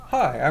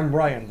Hi, I'm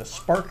Ryan, the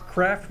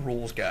Sparkcraft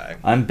rules guy.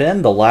 I'm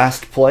Ben, the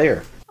last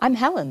player. I'm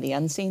Helen, the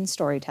unseen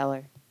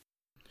storyteller.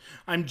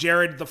 I'm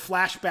Jared, the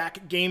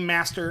Flashback Game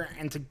Master,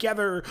 and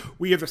together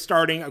we are the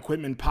Starting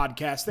Equipment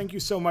Podcast. Thank you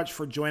so much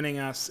for joining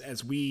us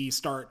as we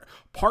start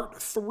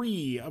part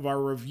 3 of our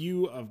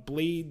review of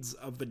Blades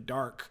of the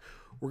Dark.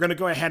 We're going to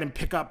go ahead and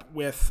pick up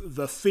with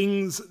the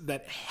things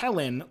that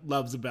Helen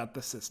loves about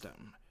the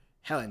system.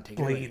 Helen, take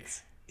it away.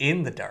 Blades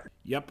in the dark.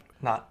 Yep.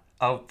 Not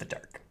of the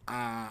dark.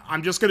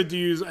 I'm just going to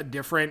use a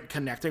different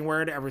connecting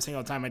word every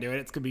single time I do it.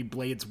 It's going to be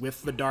blades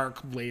with the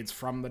dark, blades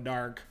from the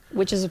dark.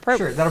 Which is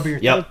appropriate. Sure, that'll be your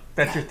Yep. thing.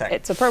 That's your thing.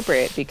 It's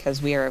appropriate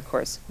because we are, of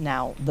course,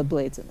 now the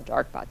Blades in the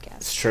Dark podcast.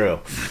 It's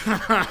true.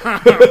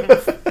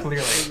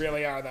 Clearly. We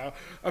really are, though.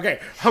 Okay,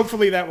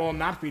 hopefully that will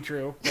not be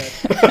true,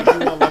 but I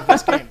do love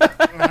this game.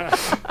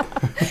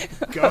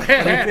 Go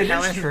ahead, If it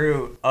Helen. is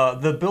true,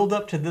 the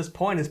build-up to this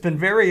point has been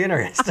very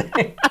interesting.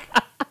 It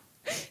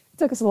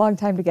took us a long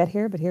time to get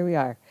here, but here we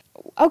are.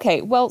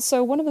 Okay, well,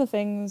 so one of the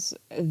things,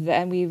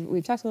 and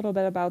we've talked a little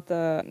bit about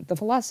the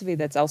philosophy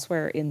that's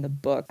elsewhere in the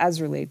book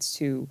as relates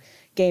to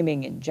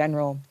gaming in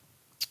general,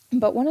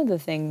 but one of the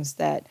things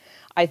that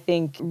I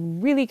think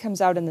really comes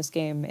out in this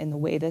game in the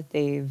way that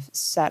they've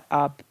set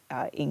up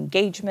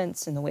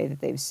engagements, in the way that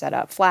they've set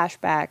up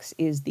flashbacks,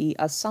 is the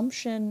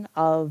assumption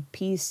of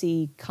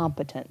PC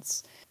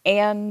competence.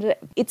 And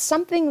it's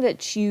something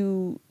that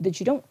you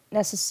don't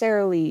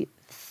necessarily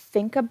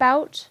think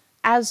about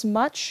as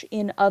much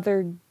in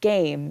other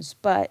games,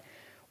 but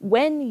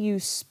when you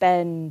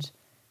spend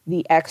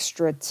the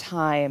extra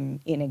time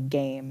in a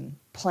game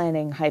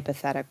planning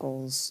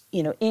hypotheticals,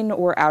 in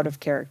or out of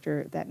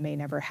character that may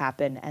never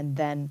happen, and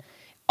then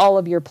all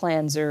of your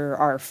plans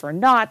are for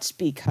naught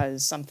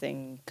because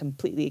something came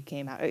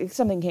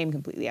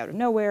completely out of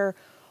nowhere,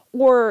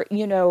 or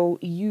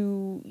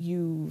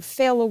you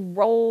fail a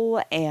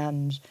roll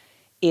and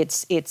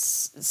it's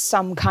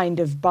some kind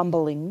of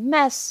bumbling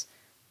mess.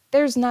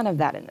 There's none of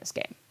that in this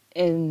game,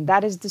 and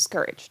that is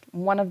discouraged.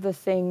 One of the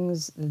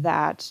things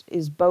that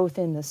is both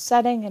in the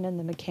setting and in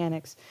the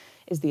mechanics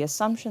is the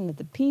assumption that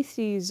the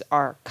PCs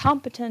are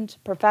competent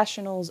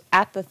professionals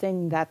at the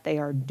thing that they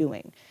are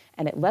doing,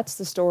 and it lets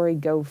the story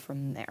go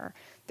from there.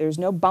 There's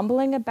no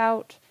bumbling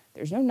about,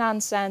 there's no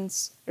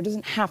nonsense, there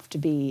doesn't have to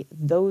be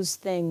those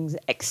things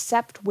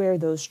except where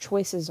those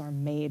choices are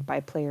made by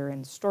player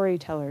and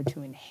storyteller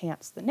to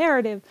enhance the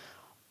narrative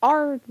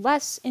are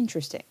less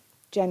interesting,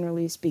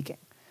 generally speaking.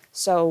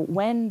 So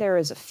when there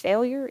is a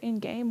failure in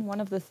game, one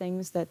of the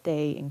things that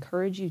they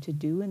encourage you to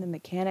do in the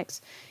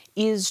mechanics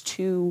is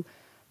to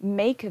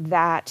make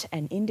that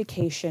an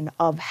indication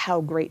of how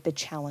great the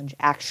challenge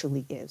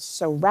actually is.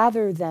 So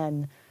rather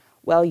than,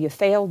 well, you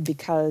failed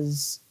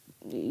because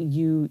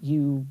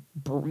you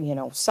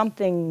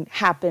something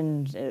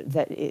happened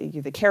that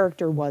the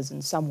character was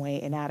in some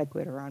way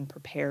inadequate or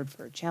unprepared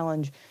for a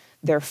challenge,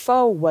 their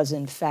foe was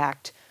in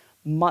fact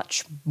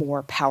much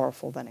more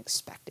powerful than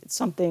expected.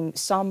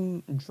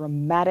 Some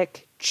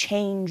dramatic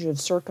change of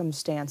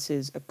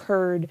circumstances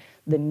occurred.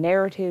 The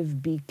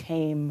narrative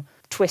became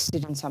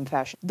twisted in some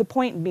fashion. The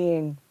point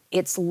being,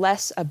 it's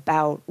less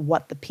about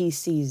what the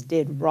PCs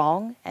did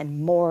wrong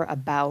and more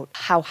about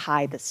how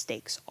high the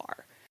stakes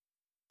are.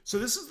 So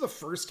this is the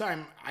first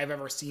time I've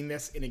ever seen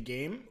this in a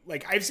game.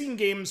 Like, I've seen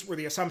games where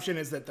the assumption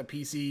is that the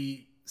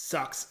PC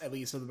sucks, at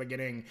least at the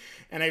beginning.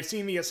 And I've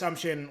seen the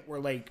assumption where,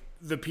 like,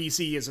 the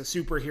PC is a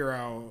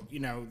superhero,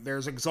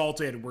 there's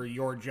Exalted where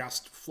you're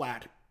just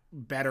flat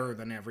better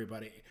than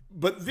everybody.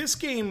 But this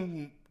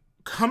game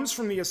comes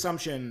from the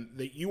assumption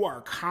that you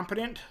are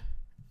competent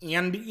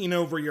and in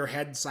over your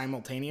head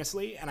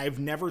simultaneously. And I've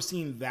never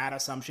seen that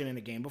assumption in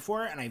a game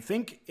before. And I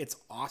think it's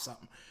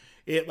awesome.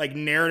 It, like,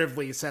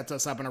 narratively sets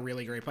us up in a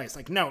really great place.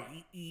 Like, no,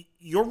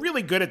 you're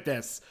really good at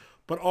this,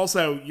 but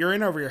also you're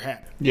in over your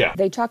head. Yeah.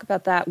 They talk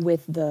about that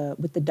with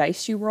the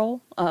dice you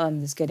roll,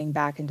 this getting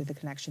back into the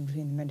connection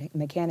between the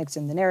mechanics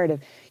and the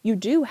narrative. You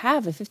do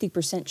have a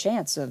 50%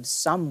 chance of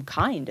some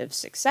kind of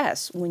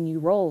success when you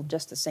roll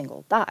just a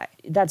single die.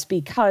 That's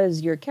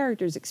because your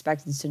character's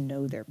expected to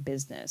know their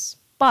business,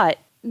 but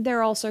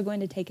they're also going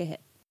to take a hit.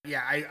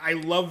 Yeah, I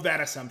love that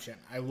assumption.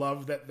 I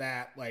love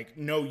that, like,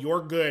 no,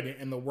 you're good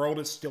and the world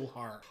is still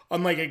hard.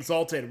 Unlike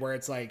Exalted, where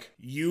it's like,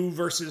 you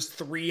versus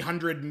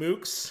 300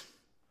 mooks.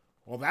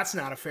 Well, that's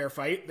not a fair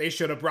fight. They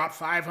should have brought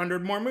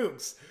 500 more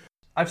mooks.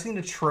 I've seen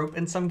a trope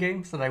in some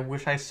games that I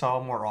wish I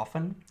saw more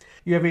often.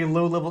 You have a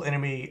low-level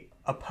enemy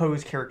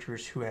oppose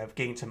characters who have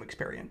gained some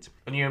experience.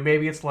 And,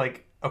 maybe it's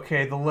like,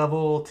 okay, the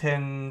level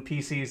 10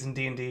 PCs in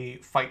D&D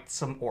fight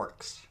some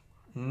orcs.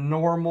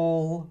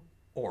 Normal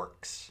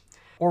orcs.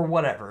 Or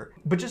whatever.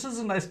 But just as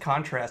a nice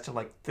contrast to,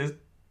 like, this,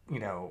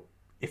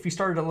 if you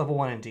started at level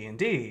 1 in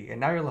D&D, and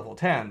now you're level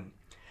 10,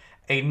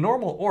 a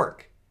normal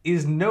orc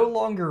is no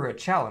longer a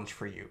challenge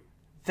for you.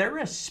 They're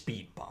a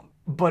speed bump.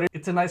 But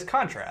it's a nice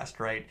contrast,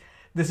 right?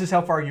 This is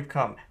how far you've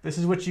come. This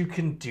is what you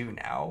can do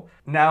now.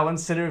 Now,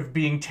 instead of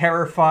being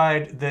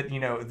terrified that,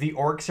 the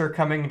orcs are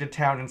coming into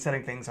town and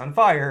setting things on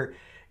fire,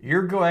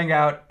 You're going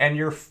out and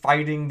you're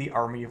fighting the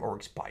army of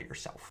orcs by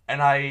yourself.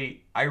 And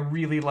I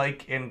really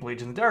like in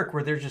Blades in the Dark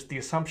where there's just the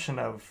assumption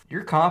of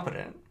you're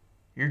competent,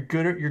 you're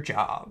good at your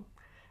job,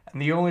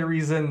 and the only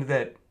reason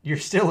that you're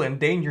still in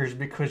danger is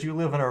because you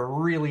live in a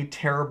really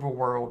terrible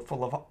world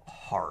full of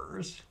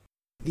horrors.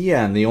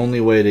 Yeah, and the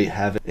only way to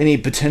have any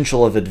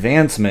potential of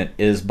advancement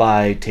is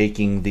by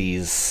taking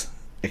these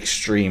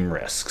extreme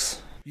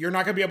risks. You're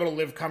not going to be able to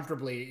live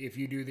comfortably if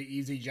you do the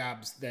easy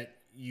jobs that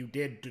you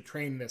did to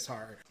train this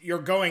hard. You're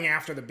going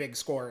after the big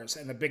scores,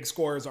 and the big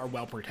scores are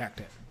well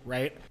protected,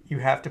 right? You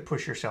have to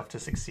push yourself to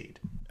succeed.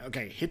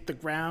 Okay, hit the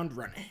ground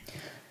running.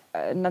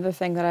 Another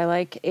thing that I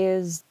like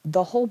is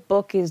the whole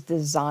book is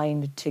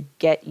designed to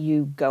get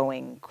you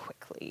going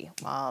quickly.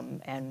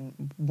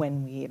 And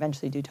when we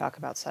eventually do talk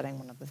about setting,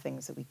 one of the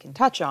things that we can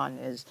touch on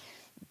is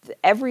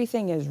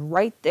everything is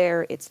right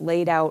there. It's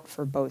laid out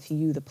for both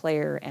you, the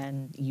player,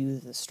 and you,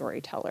 the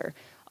storyteller.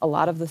 A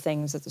lot of the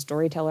things that the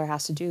storyteller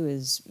has to do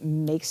is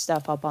make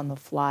stuff up on the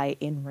fly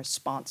in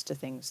response to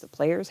things the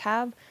players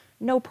have.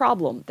 No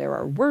problem. There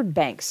are word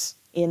banks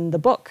in the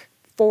book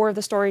for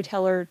the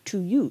storyteller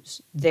to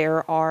use.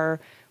 There are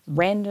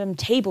random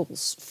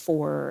tables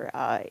for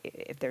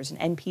if there's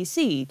an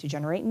NPC to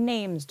generate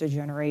names, to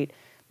generate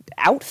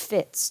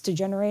outfits, to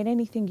generate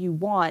anything you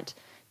want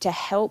to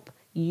help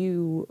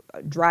you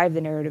drive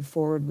the narrative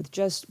forward with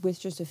just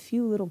a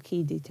few little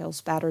key details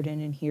spattered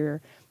in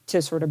here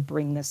to sort of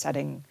bring the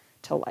setting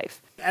to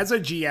life. As a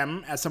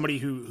GM, as somebody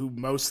who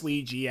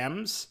mostly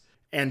GMs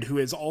and who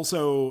is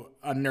also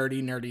a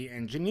nerdy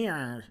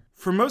engineer,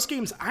 for most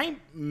games, I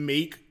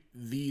make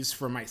these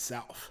for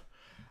myself.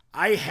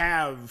 I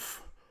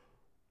have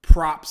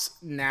props,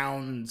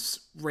 nouns,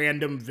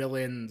 random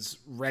villains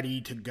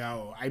ready to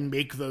go. I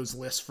make those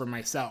lists for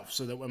myself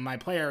so that when my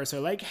players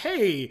are like,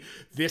 hey,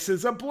 this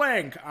is a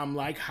blank, I'm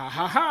like, ha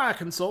ha ha,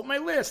 consult my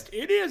list.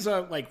 It is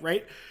a, like,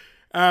 right?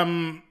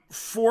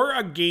 For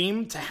a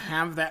game to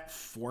have that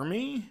for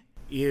me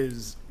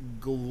is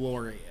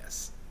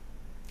glorious.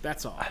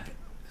 That's all.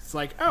 It's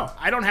like, oh,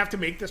 I don't have to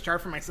make this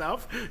chart for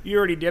myself. You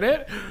already did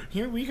it.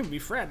 Here, we can be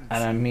friends.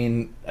 And I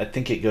mean, I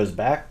think it goes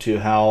back to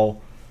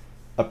how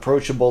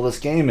approachable this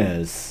game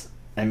is.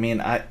 I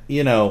mean,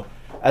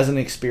 as an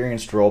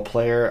experienced role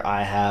player,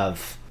 I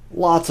have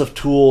lots of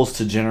tools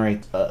to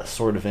generate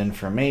sort of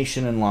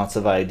information and lots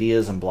of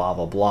ideas and blah,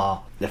 blah,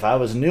 blah. If I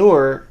was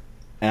newer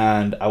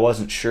and I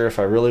wasn't sure if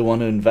I really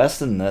want to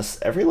invest in this,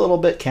 every little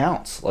bit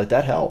counts. Like,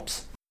 that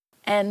helps.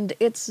 And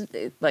it's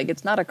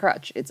not a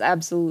crutch. It's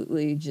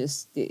absolutely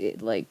just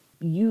like,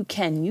 you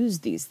can use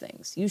these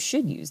things. You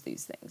should use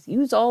these things.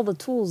 Use all the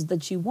tools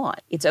that you want.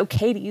 It's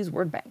okay to use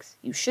word banks.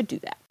 You should do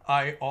that.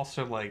 I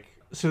also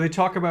so they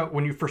talk about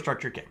when you first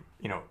start your game,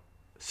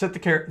 set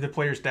the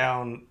players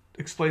down,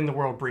 explain the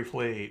world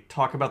briefly,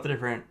 talk about the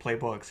different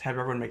playbooks, have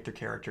everyone make their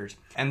characters.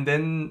 And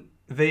then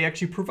they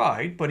actually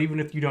provide, but even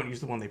if you don't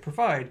use the one they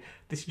provide,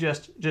 they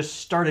suggest just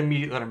start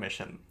immediately on a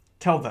mission.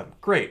 Tell them,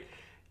 great,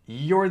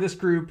 you're this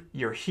group,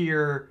 you're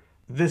here,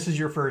 this is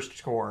your first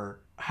score,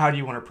 how do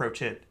you want to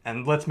approach it?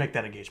 And let's make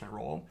that engagement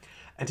roll.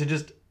 And to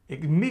just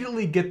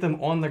immediately get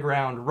them on the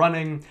ground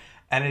running,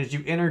 and as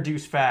you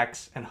introduce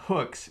facts and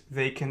hooks,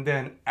 they can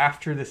then,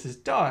 after this is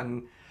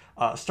done,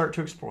 start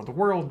to explore the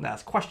world and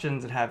ask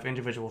questions and have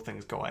individual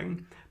things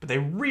going. But they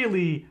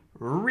really,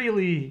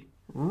 really,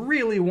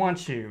 really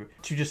want you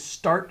to just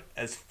start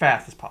as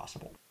fast as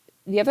possible.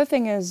 The other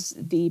thing is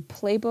the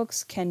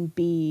playbooks can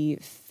be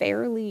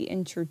fairly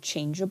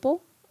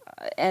interchangeable.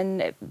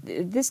 And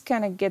this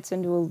kind of gets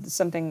into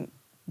something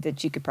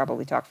that you could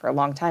probably talk for a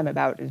long time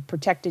about, is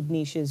protected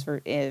niches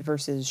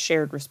versus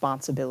shared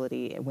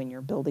responsibility when you're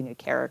building a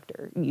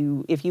character.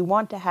 If you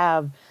want to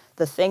have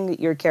the thing that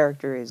your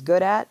character is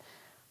good at,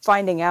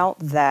 finding out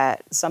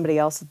that somebody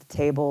else at the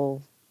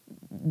table,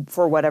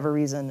 for whatever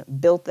reason,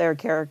 built their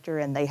character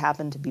and they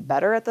happen to be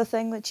better at the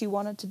thing that you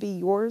wanted to be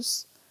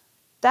yours,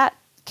 that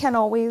can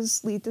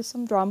always lead to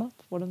some drama.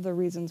 It's one of the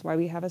reasons why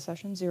we have a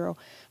session 0.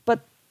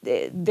 But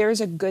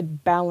there's a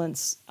good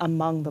balance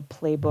among the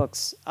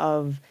playbooks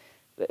of,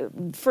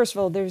 first of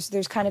all, there's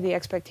kind of the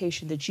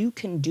expectation that you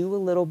can do a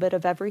little bit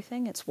of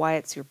everything. It's why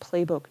it's your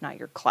playbook, not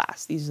your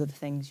class. These are the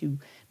things you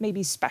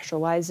maybe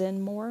specialize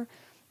in more,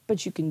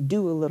 but you can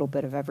do a little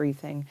bit of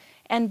everything.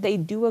 And they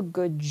do a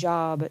good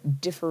job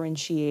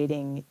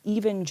differentiating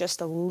even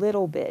just a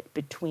little bit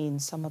between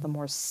some of the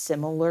more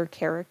similar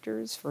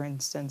characters. For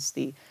instance,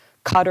 the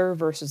Cutter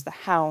versus the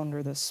Hound,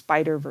 or the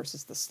Spider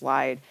versus the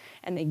Slide.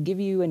 And they give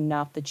you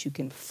enough that you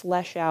can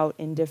flesh out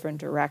in different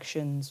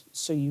directions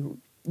so you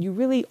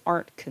really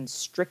aren't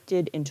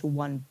constricted into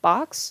one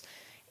box.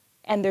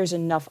 And there's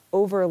enough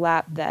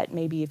overlap that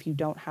maybe if you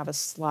don't have a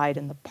Slide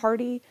in the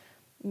party,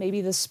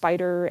 maybe the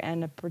Spider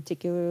and a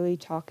particularly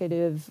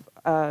talkative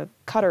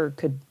Cutter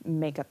could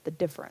make up the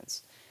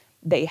difference.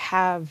 They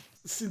have...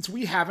 Since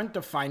we haven't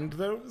defined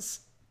those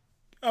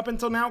up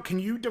until now, can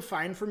you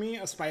define for me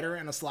a Spider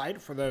and a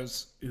Slide for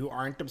those who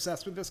aren't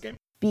obsessed with this game?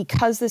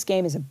 Because this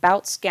game is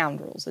about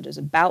scoundrels, it is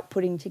about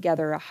putting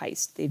together a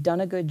heist. They've done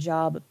a good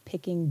job of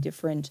picking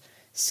different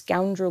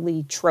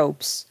scoundrelly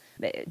tropes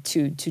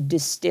to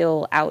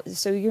distill out.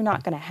 So you're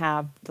not going to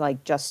have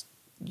like just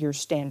your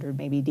standard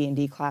maybe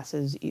D&D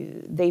classes.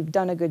 They've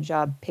done a good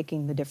job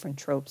picking the different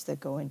tropes that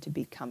go into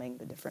becoming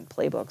the different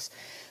playbooks.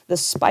 The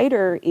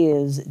spider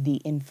is the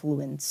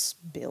influence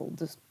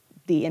build,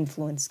 the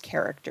influence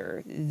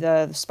character.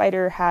 The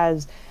spider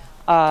has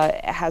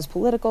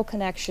political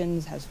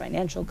connections, has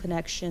financial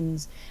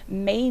connections,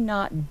 may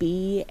not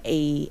be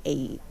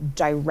a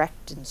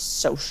direct and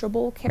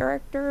sociable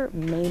character,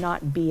 may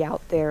not be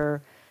out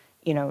there,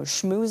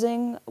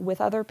 schmoozing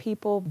with other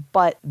people,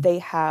 but they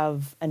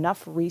have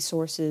enough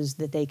resources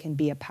that they can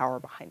be a power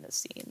behind the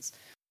scenes.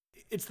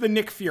 It's the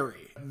Nick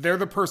Fury. They're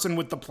the person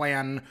with the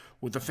plan,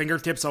 with the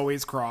fingertips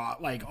always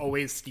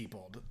always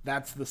steepled.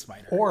 That's the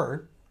spider.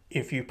 Or,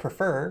 if you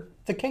prefer,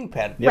 the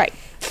Kingpin. Yep. Right.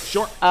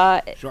 Sure.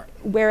 Sure.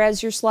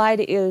 Whereas your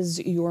slide is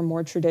your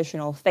more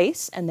traditional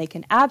face, and they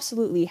can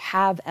absolutely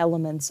have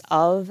elements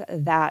of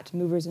that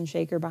movers and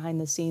shaker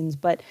behind the scenes,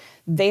 but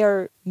they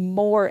are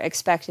more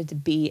expected to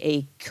be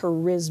a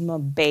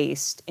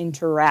charisma-based,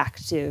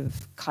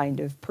 interactive kind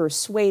of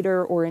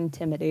persuader or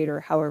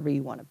intimidator, however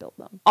you want to build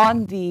them.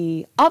 On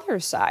the other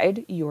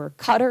side, your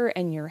cutter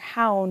and your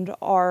hound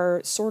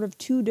are sort of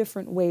two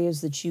different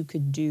ways that you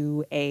could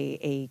do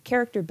a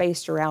character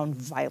based around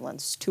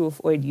violence to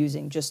avoid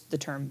using just the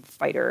term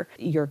fighter.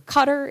 Your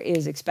cutter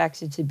is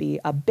expected to be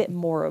a bit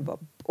more of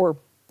or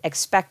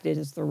expected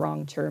is the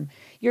wrong term.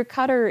 Your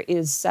cutter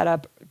is set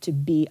up to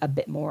be a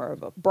bit more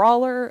of a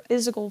brawler,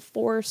 physical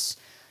force.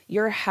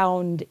 Your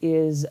hound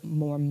is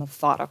more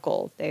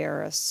methodical. They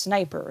are a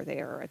sniper. They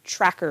are a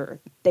tracker.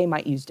 They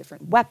might use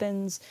different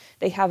weapons.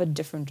 They have a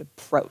different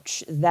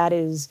approach. That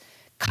is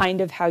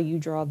kind of how you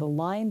draw the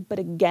line. But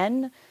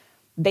again,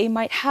 they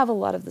might have a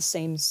lot of the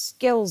same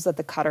skills that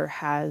the cutter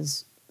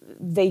has.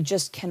 They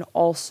just can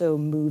also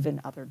move in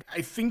other.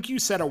 I think you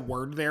said a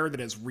word there that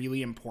is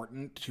really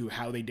important to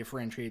how they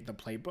differentiate the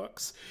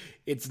playbooks.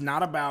 It's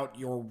not about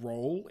your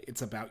role,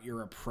 it's about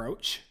your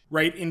approach,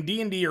 right? In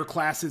D&D, your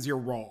class is your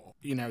role.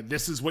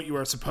 This is what you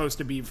are supposed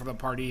to be for the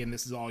party, and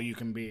this is all you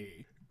can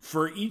be.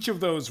 For each of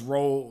those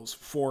roles,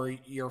 for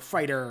your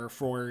fighter,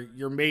 for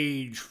your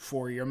mage,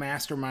 for your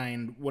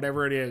mastermind,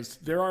 whatever it is,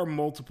 there are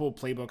multiple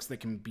playbooks that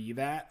can be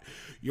that.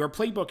 Your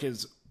playbook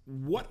is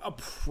what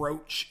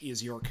approach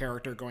is your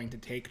character going to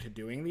take to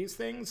doing these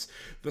things?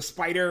 The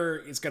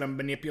spider is going to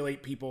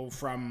manipulate people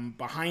from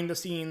behind the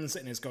scenes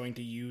and is going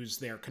to use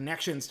their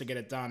connections to get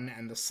it done,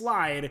 and the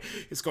slide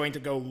is going to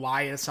go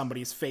lie in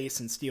somebody's face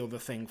and steal the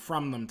thing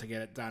from them to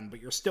get it done,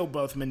 but you're still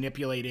both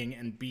manipulating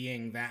and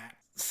being that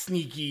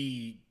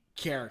sneaky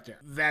character.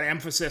 That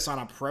emphasis on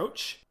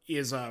approach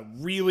is a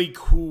really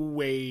cool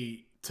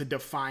way to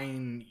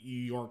define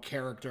your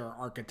character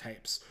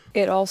archetypes.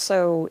 It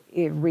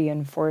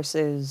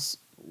reinforces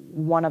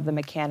one of the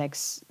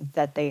mechanics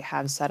that they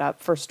have set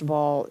up. First of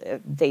all,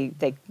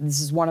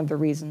 this is one of the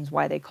reasons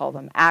why they call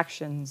them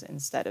actions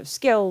instead of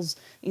skills.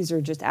 These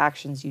are just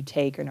actions you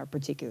take and are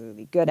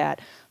particularly good at.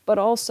 But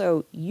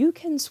also, you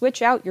can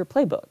switch out your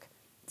playbook.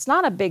 It's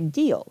not a big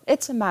deal.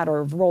 It's a matter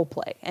of role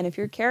play. And if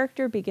your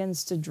character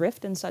begins to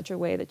drift in such a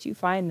way that you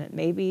find that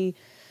maybe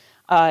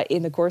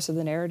in the course of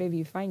the narrative,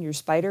 you find your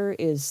spider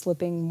is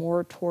slipping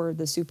more toward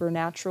the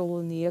supernatural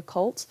and the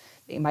occult,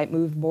 they might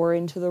move more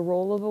into the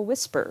role of a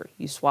whisper.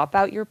 You swap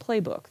out your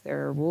playbook.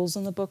 There are rules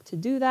in the book to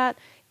do that.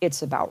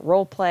 It's about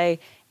role play,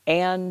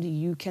 and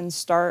you can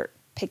start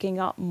picking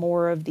up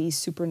more of these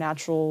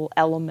supernatural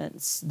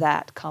elements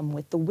that come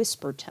with the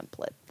whisper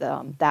template,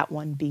 that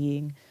one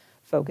being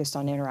focused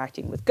on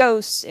interacting with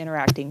ghosts,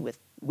 interacting with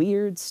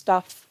weird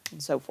stuff,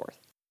 and so forth.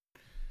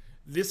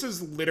 This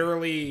is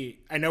literally,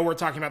 I know we're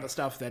talking about the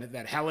stuff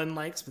that Helen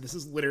likes, but this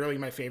is literally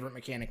my favorite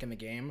mechanic in the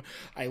game.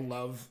 I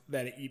love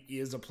that it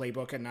is a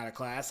playbook and not a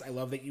class. I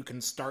love that you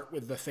can start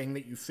with the thing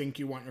that you think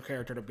you want your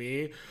character to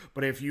be,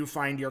 but if you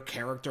find your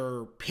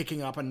character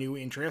picking up a new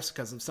interest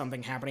because of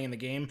something happening in the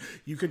game,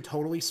 you can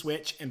totally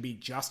switch and be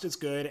just as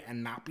good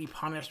and not be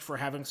punished for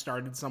having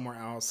started somewhere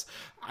else.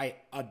 I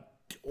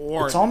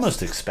adore It's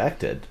almost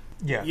expected.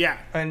 Yeah.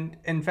 And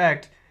in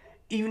fact,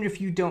 even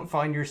if you don't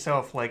find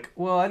yourself I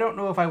don't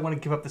know if I want to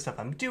give up the stuff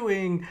I'm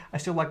doing, I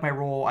still like my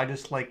role, I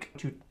just like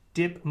to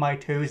dip my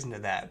toes into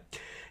that.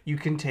 You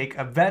can take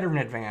a veteran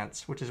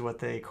advance, which is what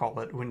they call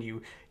it, when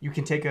you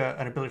can take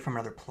an ability from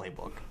another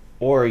playbook.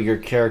 Or your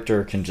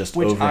character can just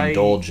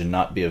overindulge and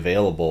not be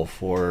available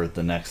for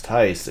the next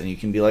heist, and you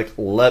can be like,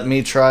 let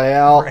me try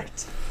out,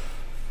 right.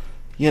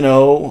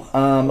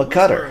 A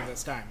cutter.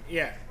 This time.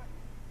 Yeah.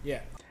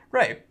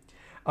 Right.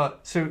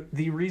 So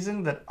the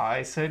reason that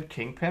I said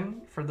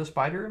Kingpin for the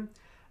spider,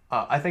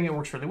 I think it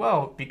works really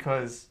well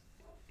because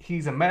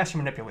he's a master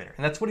manipulator,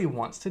 and that's what he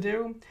wants to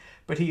do,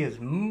 but he is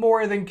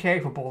more than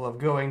capable of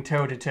going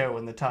toe-to-toe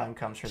when the time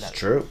comes for that. It's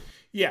true.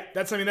 Yeah,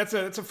 that's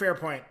a fair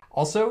point.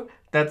 Also,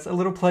 that's a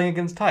little playing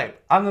against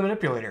type. I'm the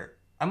manipulator.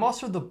 I'm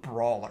also the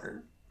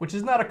brawler, which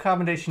is not a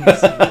combination you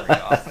see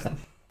very often.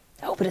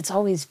 No, but it's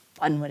always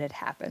fun when it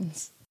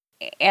happens.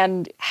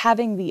 And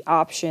having the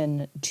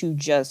option to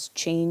just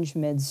change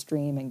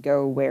midstream and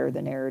go where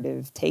the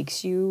narrative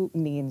takes you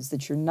means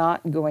that you're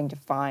not going to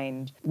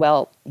find,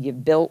 well, you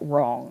built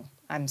wrong.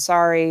 I'm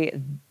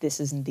sorry, this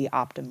isn't the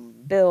optimum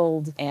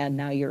build, and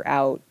now you're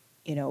out,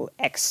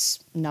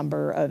 X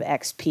number of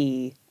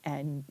XP,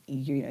 and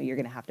you're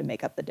going to have to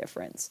make up the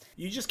difference.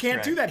 You just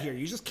can't do that here.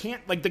 You just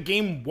can't, the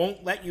game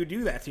won't let you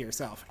do that to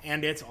yourself,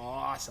 and it's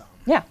awesome.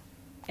 Yeah.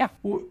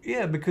 Well,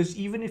 yeah, because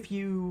even if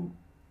you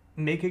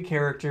make a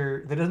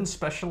character that doesn't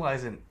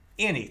specialize in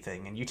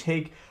anything and you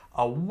take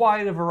a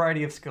wide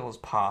variety of skills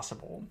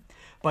possible,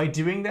 by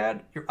doing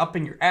that, you're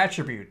upping your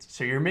attributes,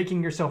 so you're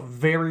making yourself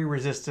very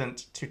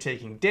resistant to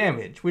taking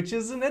damage, which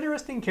is an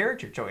interesting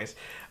character choice.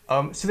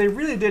 So they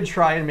really did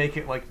try and make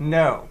it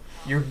no,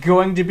 you're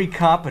going to be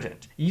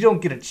competent. You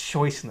don't get a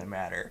choice in the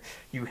matter.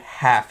 You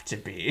have to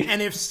be.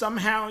 And if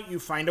somehow you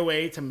find a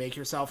way to make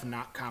yourself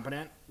not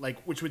competent,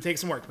 which would take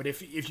some work, but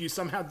if you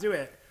somehow do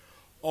it,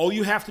 all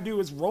you have to do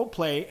is role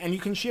play, and you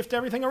can shift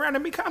everything around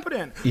and be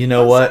competent. You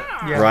know what,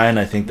 Ryan?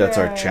 I think that's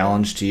our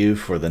challenge to you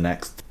for the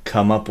next.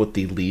 Come up with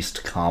the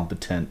least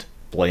competent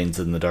Blades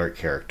in the Dark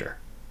character.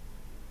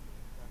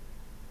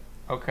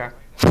 Okay.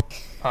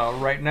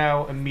 Right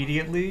now,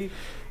 immediately,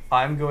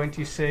 I'm going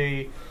to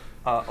say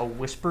a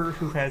Whisper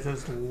who has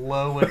as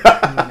low a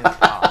tune as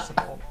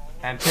possible,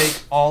 and take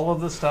all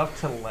of the stuff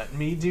to let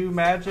me do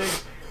magic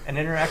and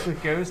interact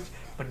with Ghost,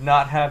 but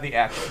not have the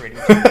action rating.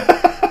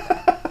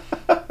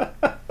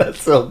 That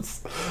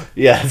sounds...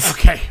 Yes.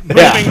 Okay,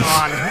 moving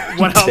on.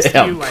 What else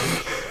do you like?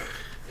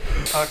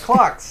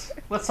 Clocks.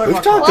 Let's talk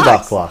about clocks. We've talked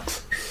about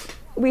clocks.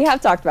 We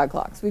have talked about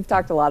clocks. We've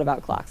talked a lot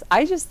about clocks.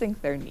 I just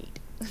think they're neat.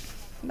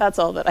 That's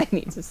all that I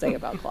need to say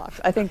about clocks.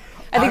 I think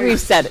we've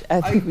said it. I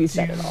think we've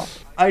said it all.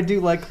 I do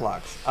like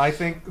clocks. I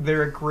think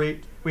they're a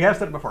great... We have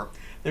said it before.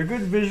 They're a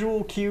good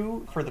visual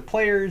cue for the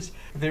players.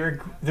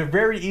 They're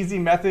very easy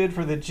method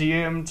for the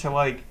GM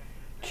to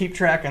keep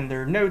track on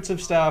their notes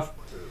of stuff.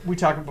 We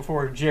talked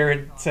before.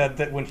 Jared said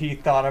that when he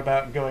thought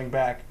about going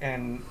back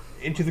and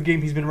into the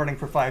game he's been running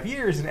for 5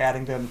 years and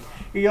adding them,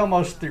 he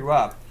almost threw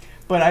up.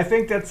 But I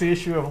think that's the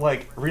issue of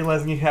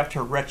realizing you have to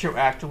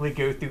retroactively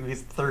go through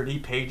his 30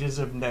 pages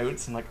of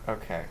notes and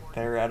okay,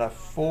 they're at a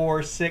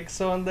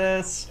 4.6 on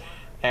this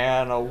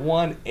and a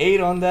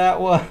 1.8 on that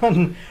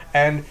one,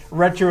 and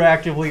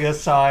retroactively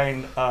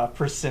assign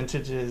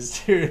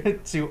percentages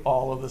to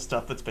all of the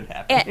stuff that's been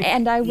happening.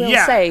 And I will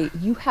say,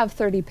 you have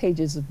 30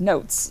 pages of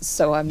notes,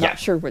 so I'm not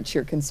sure what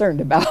you're concerned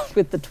about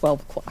with the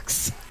 12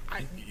 clocks.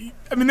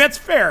 I mean, that's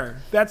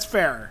fair. That's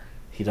fair.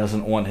 He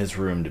doesn't want his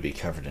room to be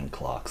covered in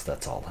clocks.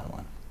 That's all,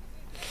 Helen.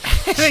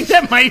 I think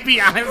that might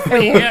be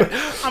honestly it.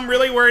 I'm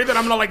really worried that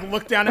I'm going to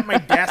look down at my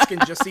desk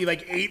and just see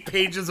 8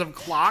 pages of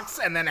clocks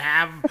and then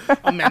have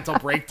a mental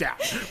breakdown.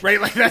 Right?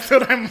 That's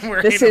what I'm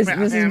worried about.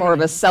 This is more of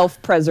a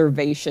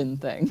self-preservation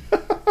thing.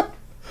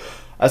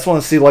 I just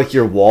want to see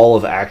your wall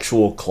of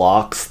actual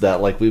clocks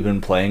that we've been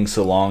playing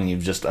so long.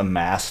 You've just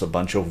amassed a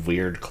bunch of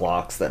weird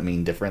clocks that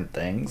mean different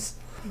things.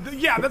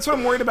 Yeah, that's what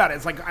I'm worried about.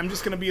 It's I'm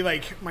just going to be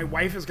my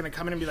wife is going to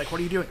come in and be what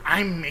are you doing?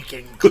 I'm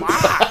making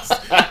clocks.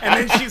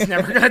 And then she's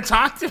never going to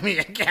talk to me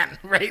again,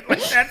 right?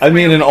 That's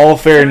in all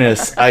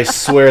fairness, I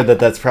swear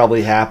that's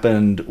probably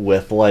happened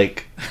with,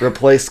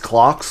 replaced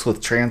clocks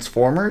with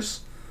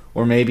Transformers,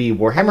 or maybe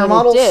Warhammer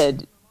models. It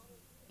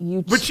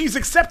did. But she's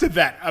accepted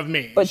that of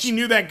me. But she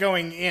knew that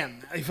going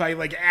in. If I,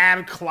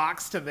 add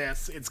clocks to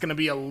this, it's going to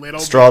be a little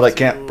straw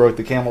that broke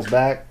the camel's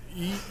back.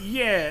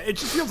 Yeah, it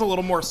just feels a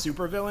little more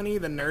supervillainy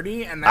than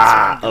nerdy, and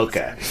that's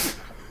okay.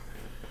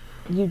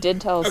 You did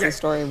tell us the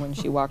story when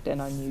she walked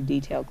in on you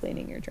detail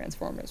cleaning your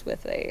Transformers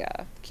with a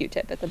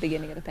Q-tip at the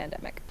beginning of the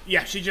pandemic.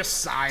 Yeah, she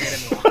just sighed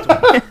and walked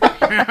away.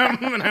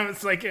 And I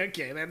was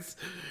okay, that's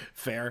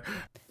fair.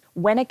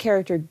 When a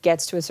character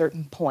gets to a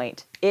certain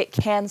point, it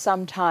can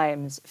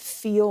sometimes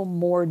feel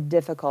more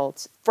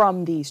difficult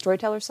from the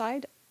storyteller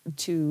side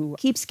to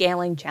keep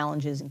scaling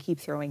challenges and keep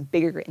throwing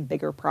bigger and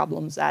bigger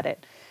problems at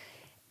it.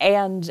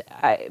 And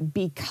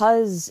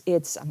because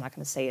I'm not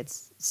going to say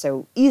it's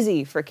so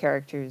easy for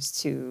characters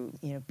to,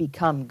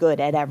 become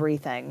good at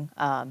everything,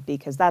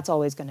 because that's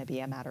always going to be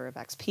a matter of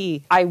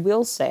XP. I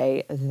will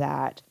say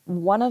that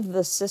one of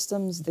the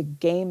systems the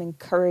game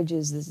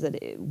encourages is that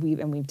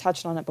we've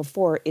touched on it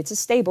before, it's a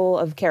stable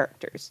of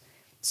characters.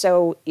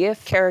 So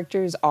if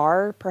characters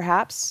are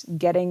perhaps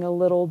getting a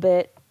little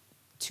bit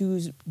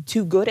too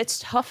good at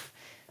stuff,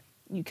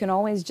 you can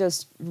always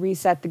just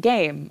reset the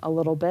game a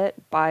little bit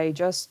by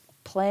just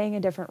playing a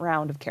different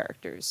round of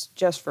characters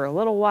just for a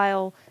little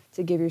while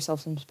to give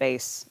yourself some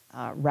space,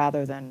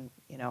 rather than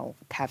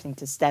having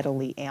to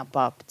steadily amp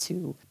up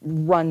to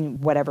run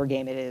whatever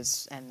game it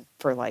is, and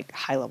for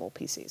high level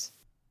PCs.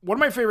 One of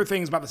my favorite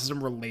things about the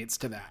system relates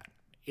to that.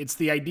 It's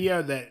the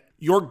idea that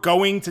you're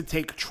going to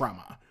take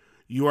trauma.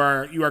 You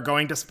are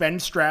going to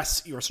spend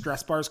stress, your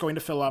stress bar is going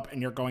to fill up, and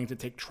you're going to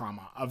take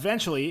trauma.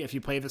 Eventually, if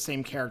you play the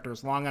same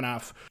characters long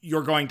enough,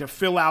 you're going to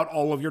fill out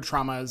all of your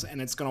traumas, and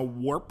it's going to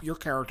warp your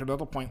character to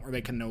the point where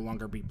they can no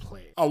longer be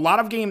played. A lot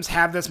of games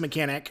have this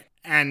mechanic,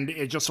 And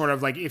it's just sort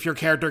of like, if your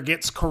character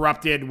gets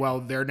corrupted, well,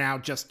 they're now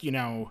just,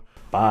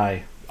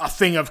 Bye. a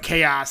thing of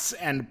chaos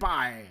and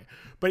bye.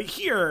 But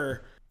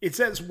here, it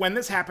says when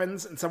this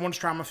happens and someone's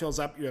trauma fills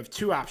up, you have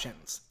two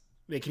options.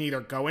 They can either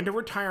go into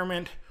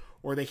retirement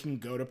or they can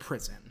go to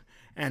prison.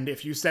 And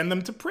if you send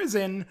them to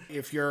prison,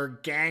 if your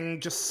gang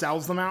just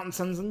sells them out and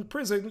sends them to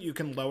prison, you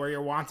can lower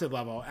your wanted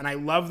level. And I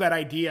love that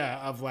idea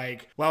of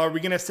like, well, are we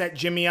going to set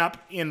Jimmy up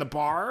in the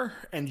bar?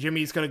 And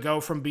Jimmy's going to go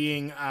from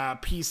being a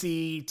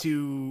PC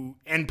to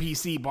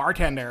NPC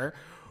bartender?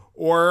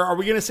 Or are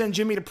we going to send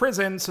Jimmy to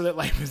prison so that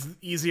life is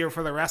easier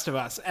for the rest of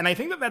us? And I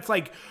think that that's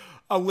like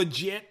a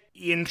legit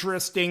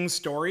interesting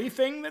story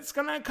thing that's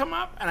going to come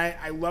up. And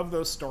I love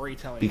those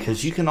storytelling.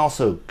 Because you can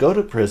also go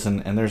to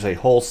prison and there's a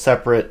whole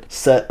separate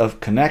set of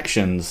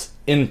connections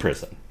in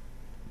prison.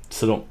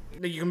 So don't...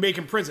 You can make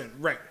in prison,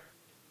 right.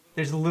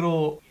 There's a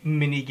little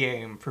mini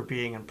game for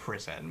being in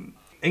prison,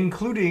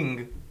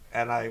 including,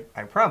 and I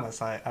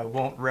promise I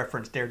won't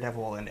reference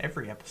Daredevil in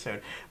every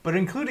episode, but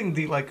including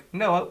the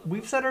no,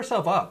 we've set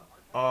ourselves up.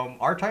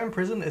 Our time in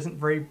prison isn't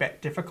very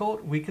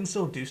difficult. We can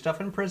still do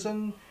stuff in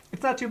prison.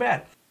 It's not too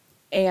bad.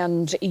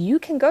 And you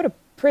can go to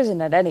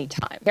prison at any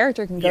time.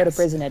 Character can go to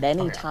prison at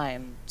any Okay.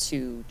 time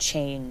to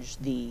change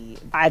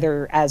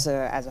either as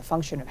a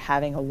function of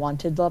having a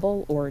wanted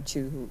level or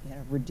to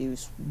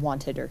reduce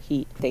wanted or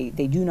heat. They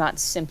do not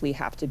simply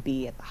have to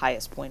be at the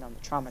highest point on the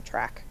trauma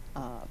track,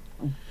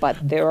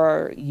 but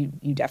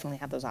you definitely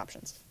have those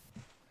options.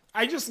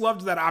 I just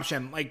loved that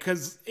option,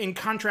 because in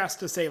contrast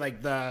to say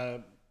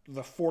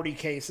the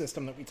 40K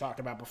system that we talked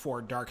about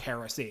before, Dark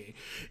Heresy.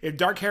 If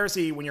Dark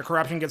Heresy, when your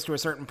corruption gets to a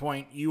certain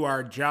point, you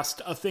are just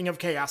a thing of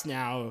chaos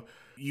now.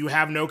 You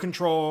have no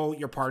control.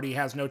 Your party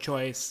has no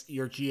choice.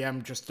 Your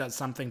GM just does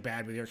something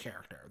bad with your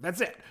character.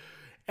 That's it.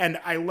 And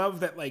I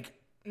love that,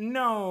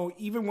 no,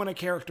 even when a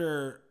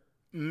character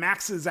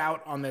maxes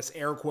out on this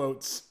air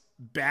quotes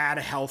bad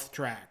health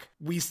track,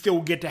 we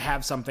still get to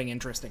have something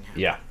interesting happen.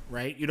 Yeah.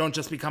 Right? You don't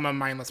just become a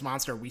mindless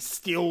monster. We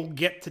still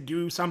get to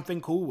do something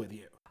cool with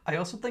you. I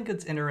also think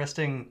it's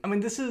interesting. I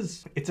mean,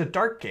 it's a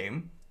dark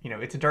game.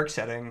 It's a dark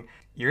setting.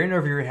 You're in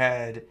over your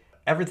head.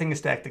 Everything is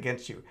stacked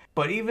against you.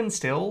 But even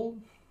still,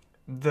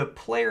 the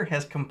player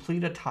has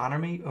complete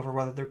autonomy over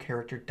whether their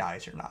character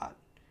dies or not.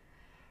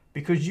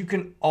 Because you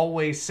can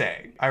always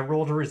say, I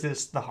roll to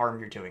resist the harm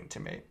you're doing to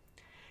me.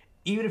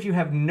 Even if you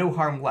have no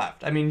harm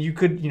left. I mean, you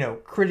could,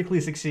 critically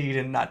succeed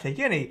and not take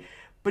any.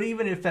 But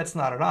even if that's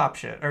not an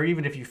option, or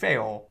even if you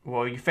fail,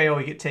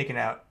 you get taken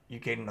out, you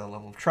gain another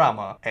level of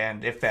trauma,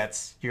 and if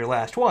that's your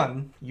last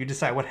one, you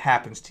decide what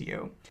happens to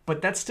you.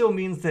 But that still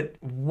means that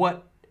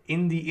what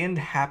in the end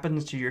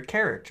happens to your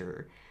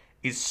character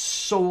is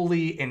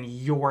solely in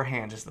your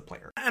hands as the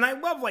player. And I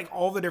love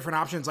all the different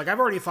options. I've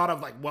already thought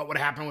of what would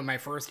happen with my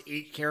first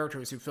 8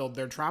 characters who filled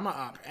their trauma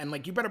up. And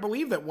you better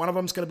believe that one of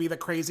them's going to be the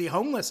crazy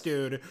homeless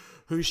dude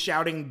who's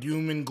shouting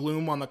doom and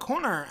gloom on the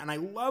corner. And I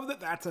love that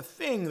that's a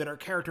thing that our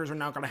characters are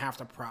now going to have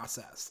to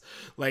process.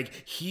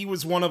 He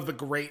was one of the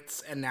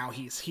greats and now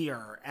he's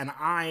here. And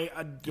I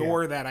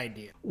adore that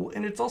idea. Well,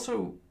 and it's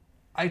also,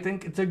 I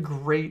think it's a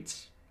great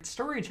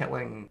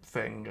storytelling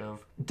thing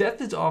of death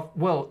is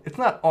it's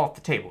not off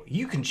the table.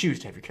 You can choose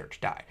to have your character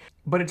die,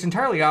 but it's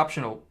entirely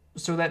optional.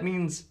 So that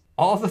means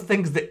all the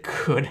things that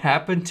could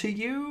happen to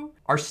you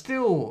are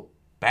still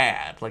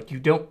bad. You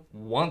don't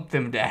want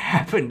them to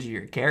happen to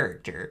your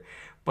character.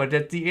 But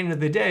at the end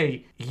of the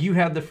day, you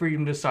have the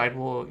freedom to decide,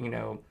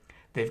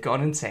 they've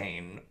gone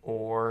insane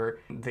or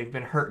they've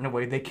been hurt in a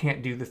way they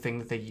can't do the thing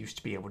that they used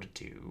to be able to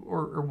do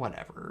or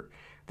whatever.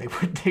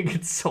 They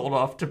get sold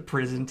off to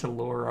prison to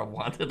lower a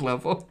wanted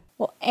level.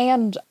 Well,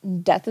 and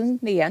death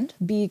isn't the end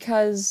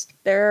because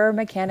there are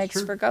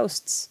mechanics for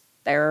ghosts.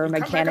 There are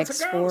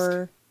mechanics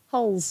for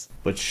hulls.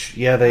 Which,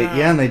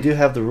 and they do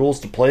have the rules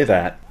to play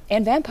that.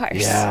 And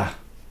vampires. Yeah.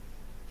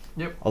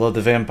 Yep. Although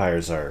the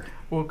vampires are...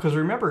 Well, because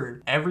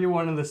remember,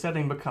 everyone in the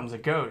setting becomes a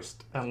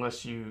ghost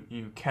unless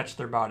you catch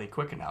their body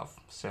quick enough.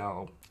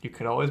 So you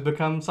could always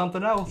become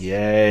something else.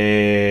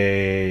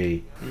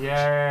 Yay.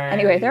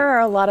 Anyway, there are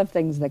a lot of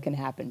things that can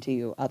happen to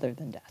you other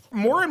than death.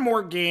 More and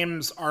more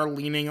games are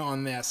leaning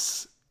on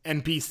this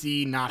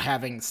NPC not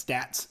having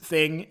stats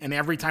thing. And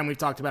every time we've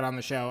talked about it on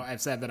the show,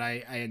 I've said that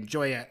I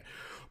enjoy it.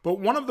 But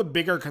one of the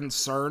bigger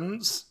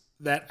concerns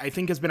that I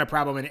think has been a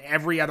problem in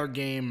every other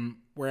game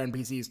where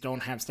NPCs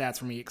don't have stats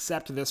for me,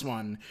 except this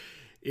one,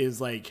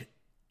 is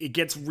it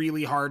gets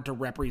really hard to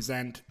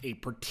represent a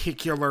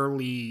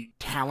particularly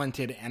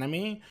talented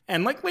enemy.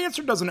 And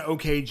Lancer does an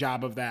okay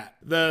job of that.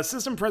 The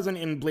system present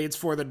in Blades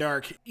for the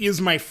Dark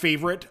is my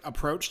favorite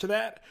approach to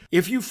that.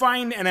 If you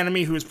find an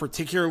enemy who is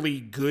particularly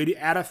good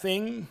at a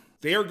thing,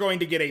 they are going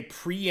to get a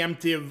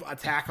preemptive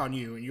attack on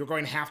you, and you're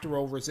going to have to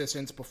roll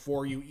resistance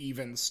before you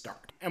even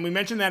start. And we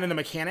mentioned that in the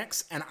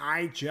mechanics, and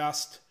I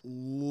just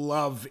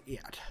love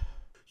it.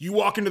 You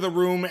walk into the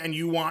room and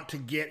you want to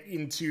get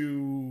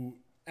into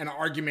an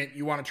argument,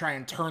 you want to try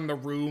and turn the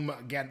room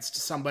against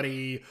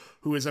somebody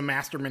who is a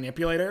master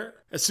manipulator.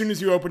 As soon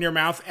as you open your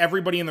mouth,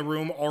 everybody in the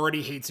room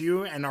already hates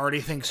you and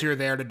already thinks you're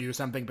there to do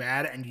something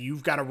bad, and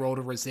you've got to roll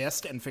to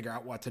resist and figure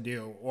out what to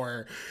do.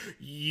 Or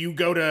you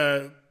go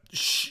to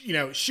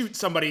shoot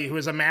somebody who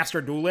is a master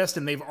duelist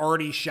and they've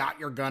already shot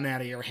your gun out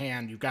of your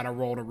hand. You've got to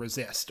roll to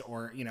resist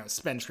or,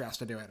 spend stress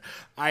to do it.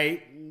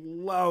 I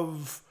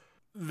love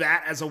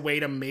that as a way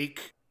to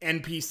make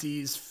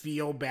NPCs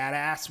feel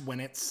badass when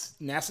it's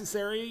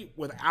necessary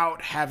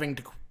without having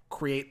to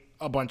create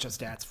a bunch of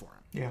stats for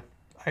them. Yeah,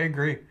 I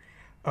agree.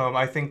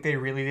 I think they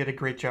really did a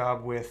great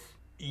job with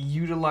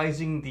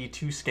utilizing the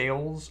two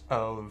scales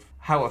of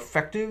how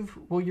effective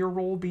will your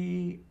role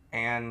be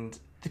and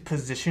the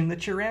position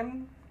that you're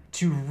in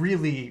to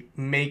really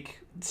make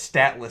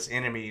statless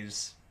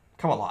enemies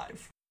come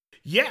alive.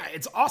 Yeah,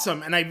 it's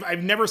awesome. And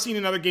I've never seen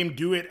another game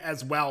do it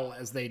as well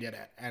as they did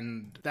it.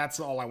 And that's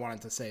all I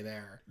wanted to say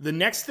there. The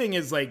next thing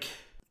is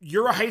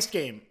you're a heist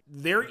game.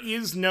 There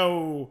is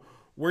no,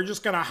 we're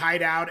just going to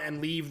hide out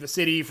and leave the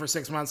city for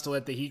 6 months to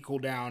let the heat cool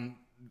down.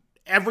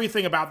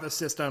 Everything about this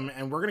system,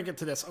 and we're going to get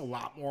to this a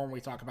lot more when we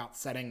talk about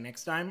setting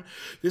next time,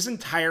 this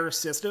entire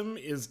system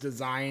is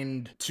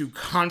designed to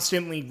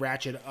constantly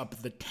ratchet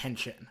up the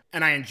tension,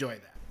 and I enjoy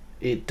that.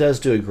 It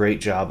does do a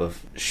great job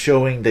of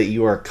showing that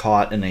you are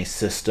caught in a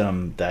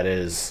system that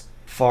is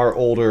far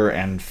older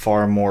and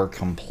far more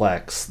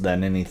complex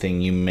than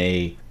anything you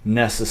may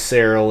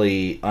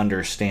necessarily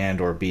understand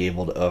or be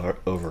able to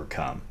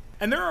overcome.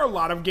 And there are a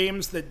lot of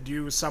games that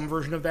do some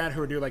version of that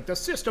who do the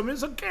system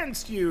is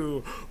against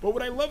you. But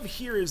what I love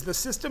here is the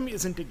system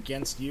isn't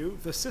against you.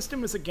 The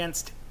system is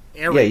against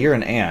everybody. Yeah, you're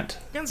an ant.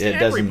 Against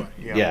it everybody.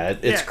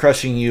 doesn't. It's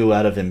crushing you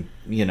out of,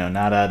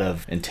 not out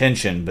of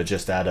intention, but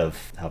just out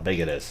of how big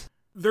it is.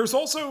 There's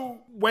also,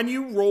 when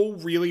you roll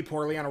really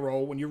poorly on a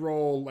roll, when you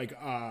roll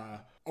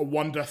a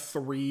 1 to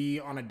 3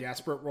 on a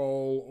desperate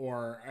roll,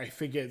 or I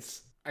think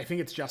it's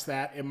just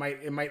that. It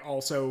might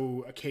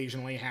also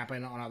occasionally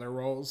happen on other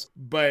rolls.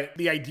 But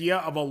the idea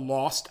of a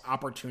lost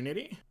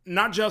opportunity,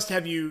 not just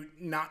have you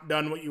not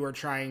done what you were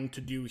trying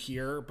to do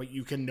here, but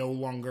you can no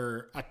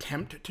longer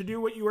attempt to do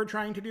what you were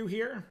trying to do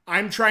here.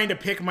 I'm trying to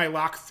pick my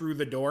lock through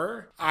the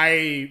door.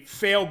 I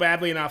fail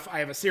badly enough. I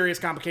have a serious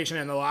complication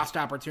in the lost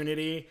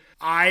opportunity.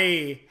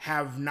 I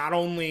have not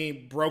only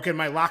broken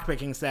my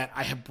lockpicking set,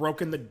 I have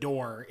broken the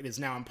door. It is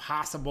now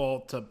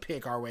impossible to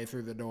pick our way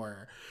through the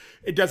door.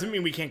 It doesn't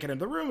mean we can't get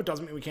into the room. It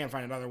doesn't mean we can't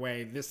find another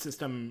way. This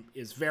system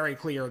is very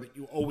clear that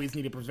you always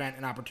need to prevent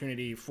an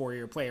opportunity for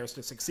your players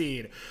to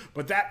succeed.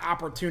 But that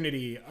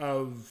opportunity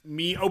of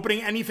me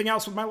opening anything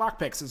else with my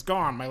lockpicks is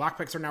gone. My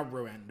lockpicks are now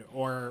ruined,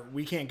 or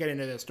we can't get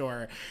into this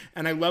door.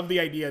 And I love the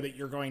idea that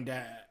you're going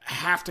to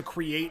have to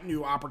create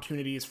new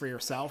opportunities for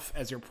yourself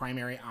as your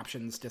primary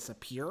options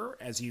disappear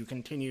as you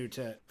continue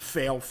to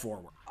fail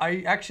forward.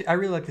 I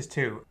really like this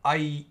too.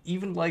 I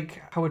even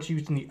like how it's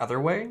used in the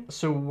other way.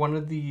 So one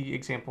of the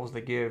examples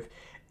they give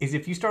is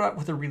if you start out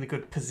with a really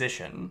good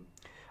position,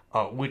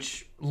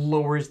 which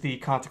lowers the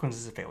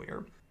consequences of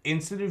failure.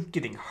 Instead of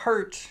getting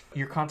hurt,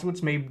 your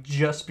consequence may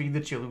just be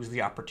that you lose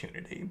the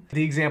opportunity.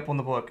 The example in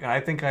the book, and I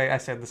think I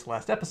said this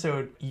last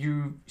episode,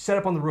 you set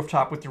up on the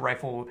rooftop with your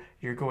rifle,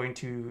 you're going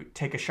to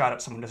take a shot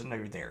at someone who doesn't know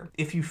you're there.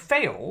 If you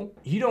fail,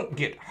 you don't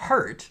get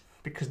hurt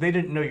because they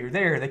didn't know you're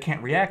there, they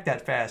can't react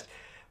that fast,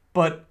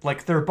 but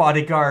their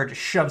bodyguard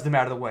shoves them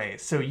out of the way,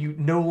 so you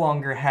no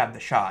longer have the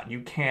shot.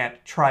 You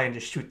can't try and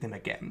just shoot them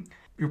again.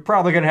 You're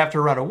probably going to have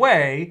to run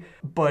away,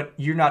 but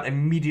you're not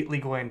immediately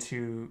going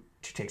to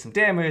take some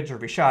damage or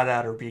be shot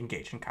at or be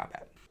engaged in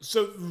combat.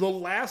 So the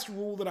last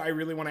rule that I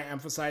really want to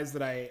emphasize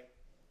that I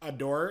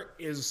adore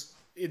is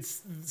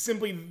it's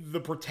simply the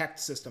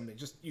protect system.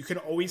 You can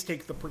always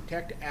take the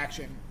protect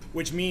action,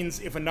 which means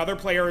if another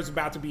player is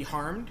about to be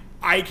harmed,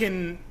 I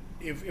can,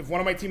 if one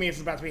of my teammates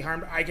is about to be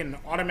harmed, I can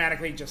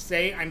automatically just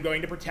say I'm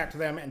going to protect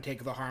them and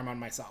take the harm on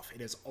myself.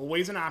 It is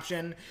always an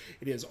option.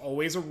 It is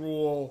always a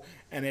rule,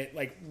 and it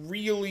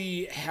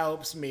really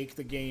helps make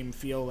the game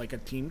feel like a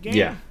team game.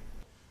 Yeah.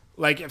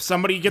 If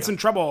somebody gets in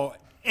trouble,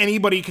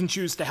 anybody can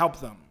choose to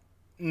help them.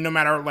 No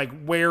matter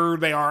where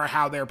they are,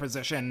 how they're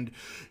positioned,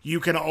 you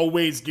can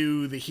always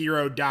do the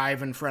hero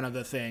dive in front of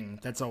the thing.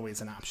 That's always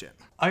an option.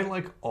 I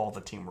like all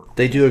the teamwork.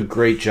 They do a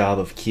great job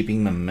of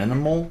keeping them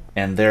minimal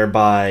and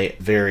thereby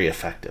very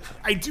effective.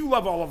 I do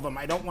love all of them.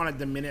 I don't want to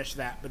diminish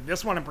that, but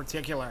this one in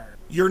particular,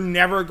 you're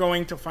never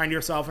going to find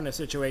yourself in a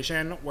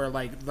situation where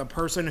the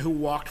person who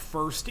walked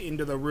first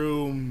into the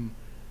room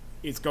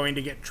is going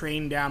to get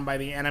trained down by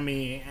the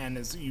enemy,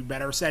 and you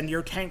better send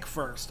your tank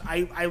first.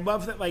 I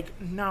love that,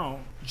 no.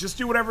 Just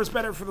do whatever's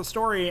better for the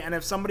story, and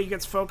if somebody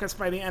gets focused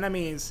by the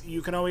enemies,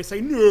 you can always say,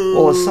 no!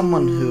 Well, as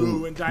someone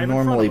who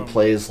normally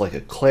plays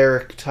a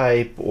cleric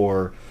type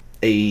or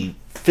a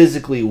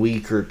physically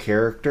weaker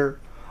character,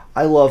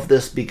 I love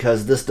this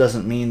because this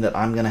doesn't mean that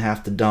I'm going to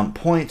have to dump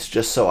points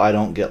just so I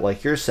don't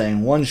get, you're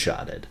saying,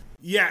 one-shotted.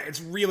 Yeah, it's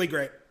really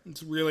great.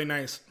 It's really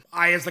nice.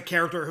 I, as the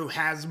character who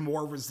has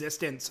more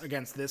resistance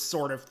against this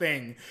sort of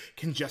thing,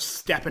 can just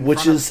step in front of it.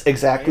 Which is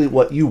exactly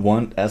what you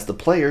want as the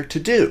player to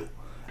do.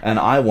 and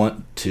I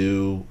want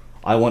to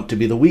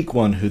be the weak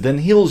one who then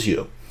heals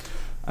you.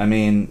 I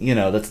mean,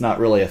 that's not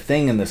really a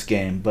thing in this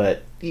game,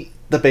 but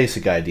the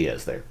basic idea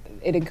is there.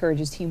 It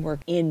encourages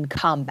teamwork in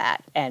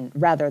combat, and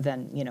rather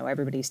than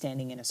everybody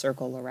standing in a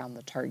circle around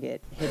the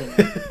target hitting,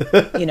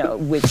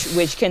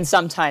 which can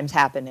sometimes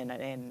happen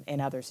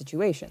in other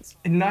situations.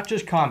 And not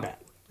just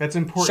combat. That's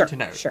important to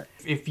note. Sure.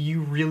 If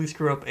you really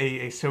screw up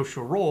a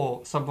social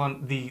role,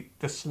 someone the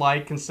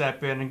slide can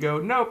step in and go,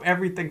 nope,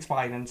 everything's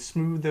fine, and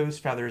smooth those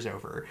feathers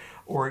over.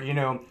 Or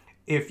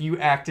if you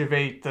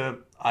activate the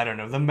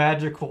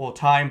magical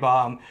time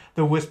bomb,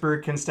 the Whisper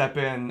can step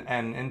in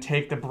and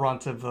take the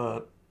brunt of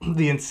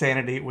the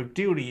insanity it would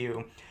do to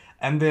you,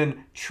 and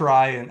then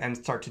try and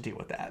start to deal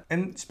with that.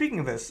 And speaking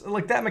of this,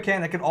 like that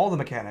mechanic and all the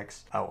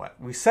mechanics,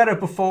 we said it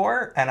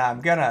before, and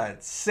I'm gonna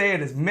say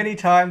it as many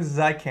times as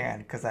I can,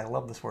 because I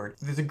love this word.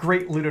 There's a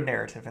great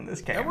ludonarrative in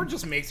this game. That word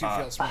just makes you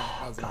feel smart.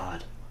 Oh,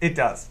 God. It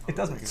does. It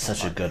does make you feel Such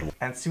smart. a good one.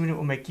 And soon it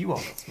will make you all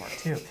feel smart,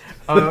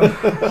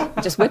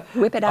 too. Just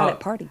whip it out at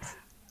parties.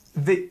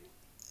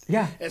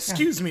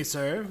 Excuse me,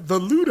 sir. The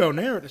Ludo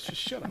narrative. Just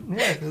shut up.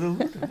 Yeah, the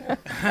Ludo.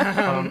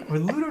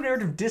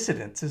 Ludonarrative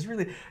dissonance is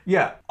really...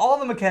 Yeah, all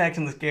the mechanics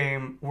in this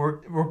game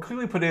were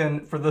clearly put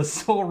in for the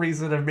sole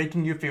reason of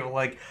making you feel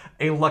like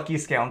a lucky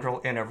scoundrel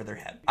in over their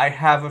head. I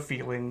have a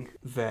feeling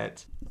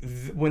that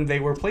when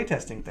they were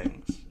playtesting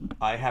things,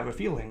 I have a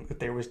feeling that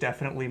there was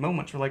definitely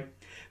moments where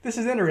this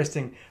is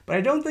interesting, but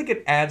I don't think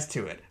it adds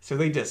to it. So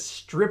they just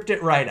stripped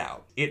it right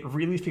out. It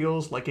really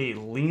feels like a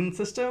lean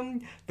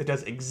system that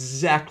does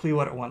exactly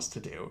what it wants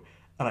to do.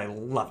 And I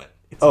love it.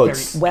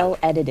 It's well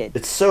edited.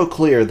 It's so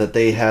clear that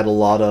they had a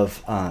lot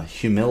of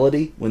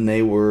humility when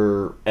they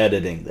were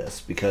editing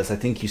this, because I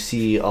think you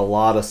see a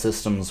lot of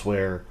systems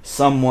where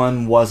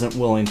someone wasn't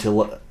willing to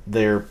let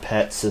their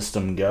pet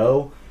system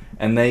go,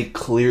 and they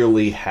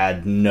clearly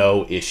had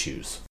no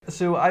issues.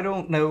 So I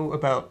don't know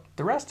about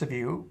the rest of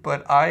you,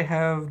 but I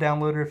have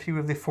downloaded a few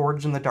of the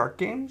Forged in the Dark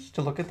games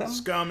to look at them.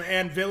 Scum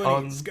and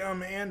Villainy.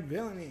 Scum and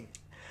Villainy.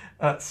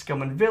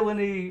 Scum and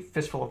Villainy,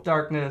 Fistful of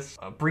Darkness,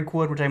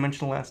 Brinkwood, which I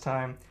mentioned last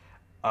time,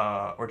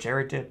 or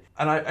Jared did.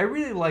 And I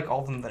really like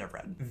all of them that I've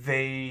read.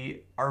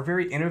 They are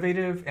very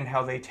innovative in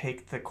how they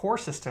take the core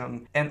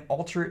system and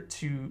alter it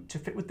to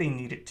fit what they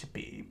need it to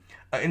be.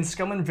 In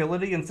Scum and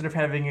Villainy, instead of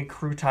having a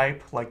crew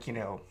type like,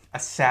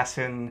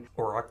 assassin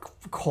or a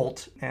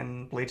cult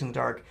in Blades in the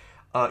Dark,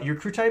 your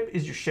crew type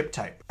is your ship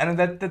type. And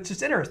that's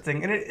just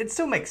interesting. And it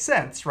still makes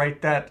sense,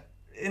 right? That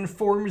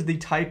informs the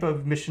type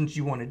of missions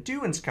you want to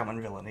do in Scum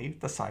and Villainy,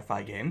 the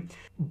sci-fi game.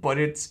 But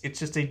it's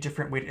just a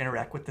different way to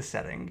interact with the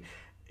setting.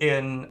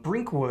 In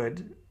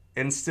Brinkwood,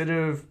 instead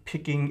of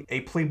picking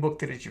a playbook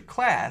that is your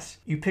class,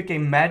 you pick a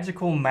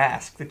magical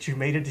mask that you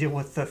made to deal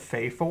with the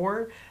Fae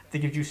for that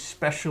gives you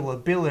special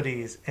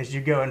abilities as you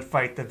go and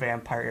fight the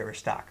vampire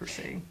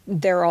aristocracy.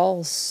 They're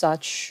all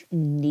such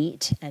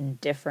neat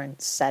and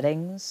different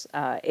settings.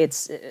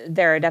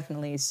 There are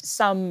definitely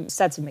some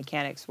sets of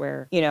mechanics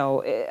where,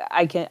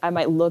 I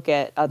might look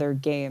at other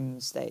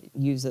games that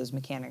use those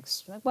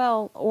mechanics,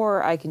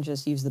 or I can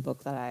just use the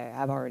book that I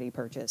have already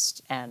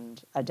purchased and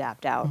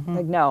adapt out.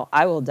 Mm-hmm. No,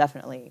 I will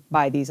definitely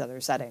buy these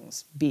other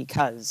settings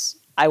because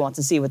I want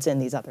to see what's in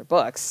these other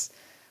books.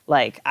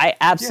 I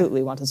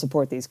absolutely want to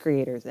support these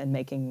creators and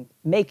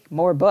make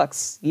more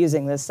books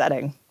using this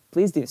setting.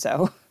 Please do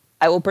so.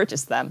 I will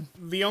purchase them.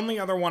 The only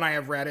other one I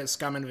have read is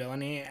Scum and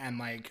Villainy,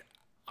 and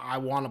I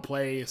want to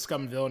play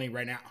Scum and Villainy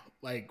right now.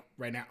 Right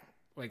now.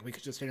 We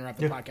could just interrupt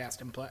the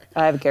podcast and play.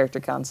 I have a character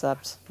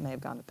concept. May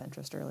have gone to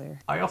Pinterest earlier.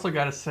 I also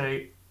got to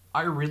say,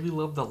 I really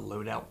love the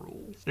loadout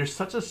rules. There's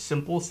such a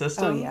simple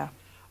system. Oh, yeah.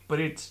 But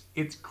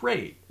it's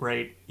great,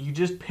 right? You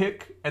just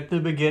pick at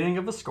the beginning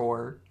of a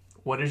score,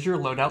 what is your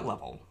loadout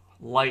level?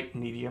 Light,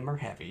 medium, or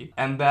heavy.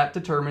 And that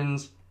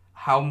determines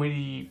how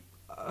many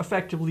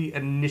effectively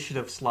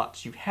initiative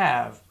slots you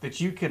have that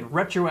you can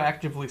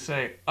retroactively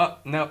say, oh,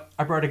 no,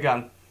 I brought a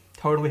gun.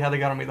 Totally had a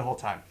gun on me the whole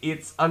time.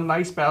 It's a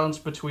nice balance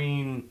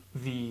between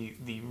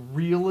the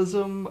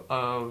realism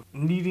of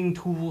needing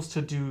tools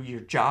to do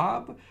your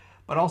job,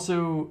 but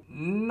also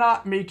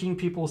not making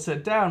people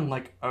sit down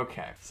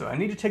okay, so I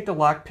need to take the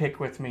lockpick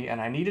with me, and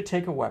I need to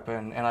take a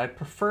weapon, and I'd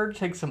prefer to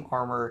take some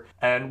armor,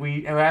 and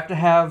we have to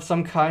have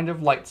some kind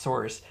of light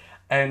source,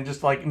 and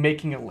just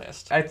making a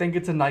list. I think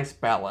it's a nice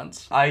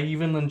balance. I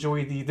even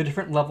enjoy the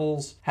different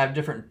levels have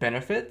different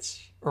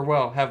benefits,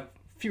 or have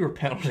fewer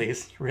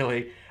penalties,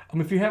 really.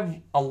 If you have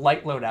a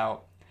light loadout,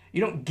 you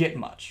don't get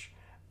much,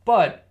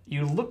 but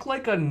you look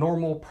like a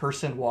normal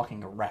person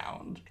walking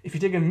around. If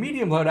you take a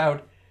medium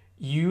loadout,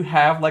 you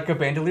have a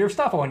bandolier of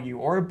stuff on you,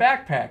 or a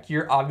backpack.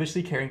 You're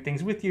obviously carrying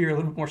things with you. You're a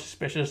little bit more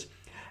suspicious.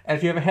 And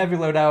if you have a heavy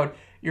loadout,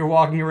 you're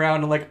walking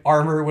around in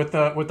armor with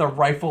a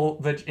rifle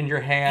that's in your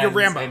hands. You're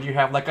Rambo. And you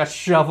have a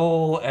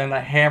shovel and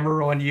a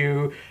hammer on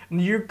you.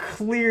 And you're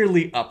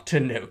clearly up to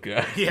no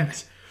good.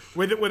 Yes.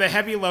 With a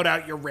heavy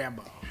loadout, you're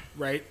Rambo,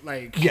 right?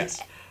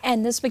 Yes.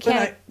 And this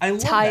mechanic I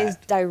ties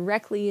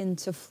directly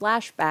into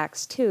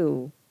flashbacks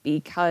too.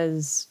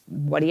 Because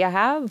what do you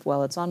have?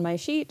 Well, it's on my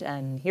sheet,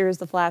 and here's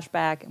the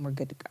flashback, and we're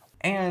good to go.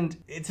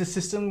 And it's a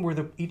system where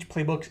each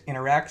playbook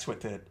interacts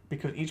with it,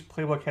 because each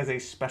playbook has a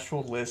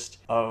special list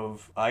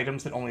of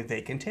items that only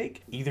they can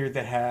take, either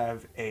that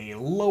have a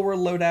lower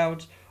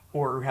loadout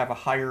or have a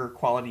higher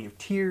quality of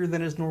tier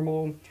than is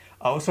normal.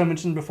 So I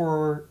mentioned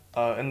before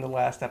in the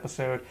last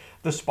episode,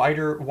 the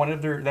spider,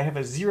 they have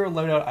a 0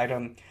 loadout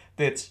item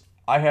that's,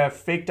 I have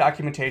fake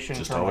documentation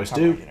Just for my always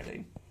cover do.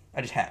 identity.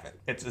 I just have it.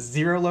 It's a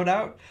 0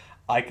 loadout.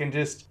 I can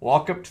just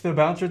walk up to the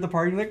bouncer at the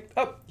party and be like,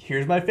 oh,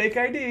 here's my fake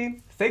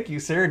ID. Thank you,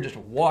 sir, and just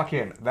walk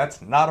in.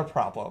 That's not a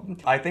problem.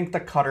 I think the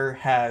cutter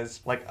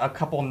has like a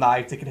couple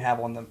knives they can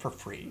have on them for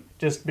free,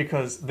 just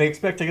because they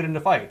expect to get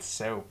into fights,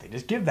 so they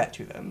just give that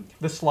to them.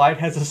 The slide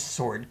has a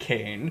sword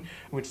cane,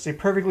 which is a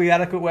perfectly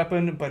adequate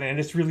weapon, but it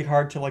is really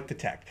hard to like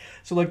detect.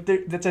 So like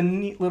that's a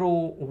neat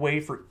little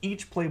way for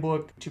each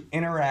playbook to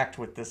interact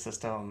with this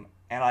system,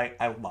 and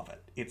I love it.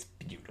 It's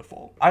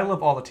beautiful. I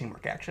love all the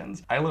teamwork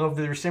actions. I love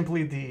that there's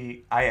simply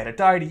the I add a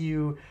die to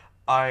you.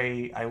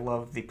 I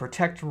love the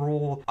protect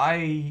rule.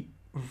 I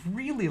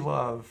really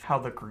love how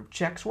the group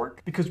checks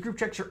work, because group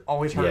checks are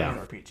always hard in an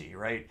RPG,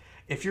 right?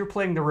 If you're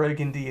playing the rogue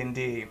in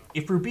D&D,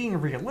 if we're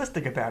being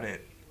realistic about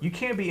it, you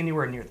can't be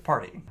anywhere near the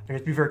party. You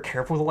have to be very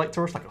careful with a light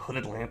source, like a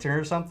hooded lantern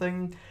or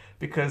something,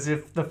 because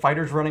if the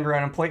fighter's running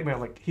around in plate mail,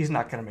 like, he's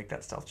not going to make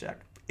that stealth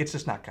check. It's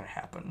just not going to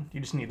happen.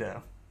 You just need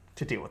to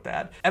deal with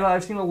that. And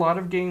I've seen a lot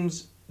of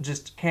games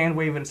just hand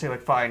wave it and say,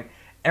 like, fine,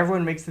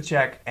 everyone makes the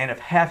check, and if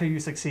half of you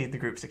succeed, the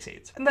group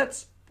succeeds. And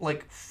that's,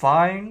 like,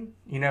 fine.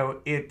 You know,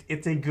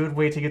 it's a good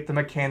way to get the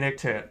mechanic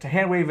to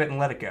hand wave it and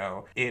let it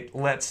go. It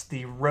lets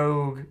the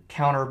rogue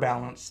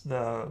counterbalance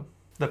the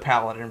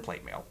paladin and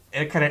plate mail.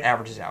 It kind of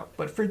averages out.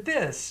 But for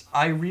this,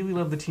 I really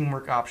love the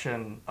teamwork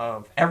option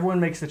of everyone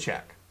makes the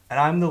check, and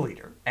I'm the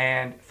leader.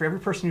 And for every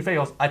person who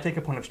fails, I take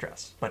a point of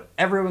stress. But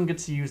everyone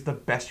gets to use the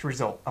best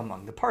result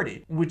among the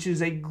party, which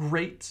is a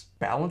great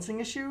balancing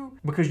issue,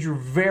 because you're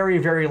very,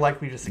 very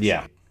likely to succeed.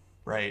 Yeah.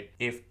 Right?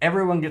 If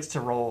everyone gets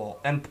to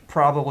roll, and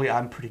probably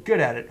I'm pretty good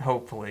at it,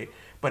 hopefully,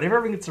 but if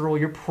everyone gets to roll,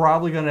 you're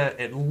probably going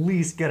to at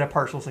least get a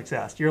partial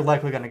success. You're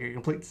likely going to get a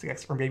complete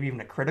success, or maybe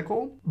even a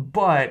critical.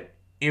 But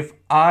if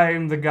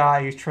I'm the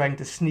guy who's trying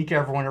to sneak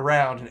everyone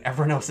around and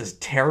everyone else is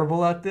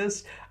terrible at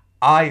this,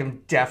 I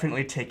am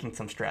definitely taking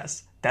some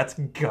stress. That's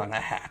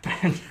gonna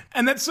happen.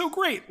 And that's so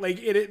great. Like,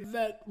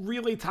 that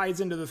really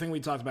ties into the thing we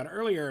talked about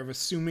earlier of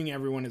assuming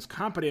everyone is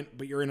competent,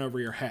 but you're in over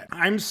your head.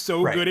 I'm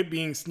so good at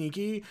being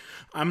sneaky.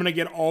 I'm going to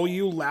get all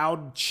you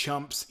loud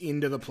chumps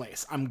into the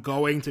place. I'm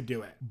going to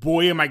do it.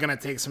 Boy, am I going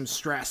to take some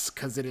stress,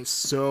 because it is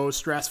so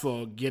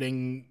stressful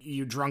getting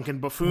you drunken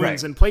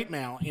buffoons and plate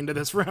mail into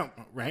this room,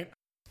 right?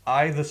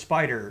 I, the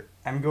spider,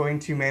 am going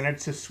to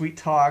manage to sweet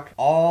talk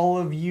all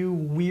of you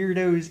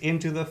weirdos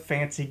into the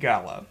fancy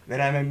gala.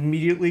 Then I'm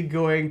immediately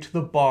going to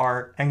the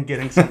bar and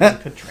getting something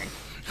to drink.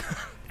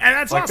 And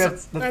that's like, awesome.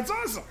 That's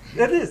awesome.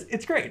 It is.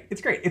 It's great. It's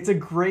great. It's a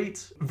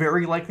great,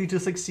 very likely to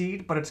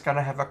succeed, but it's going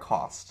to have a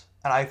cost.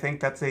 And I think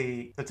that's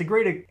a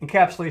great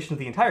encapsulation of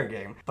the entire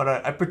game. But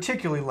I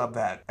particularly love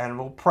that, and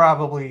will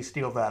probably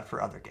steal that for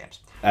other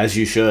games. As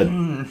you should.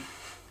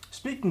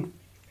 Speaking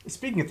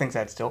of things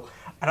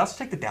I'd also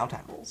take the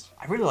downtime rules.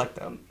 I really like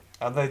them.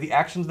 The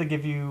actions they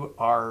give you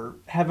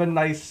have a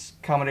nice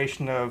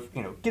combination of,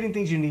 getting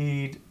things you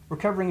need,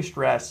 recovering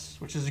stress,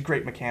 which is a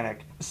great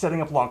mechanic,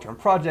 setting up long-term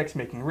projects,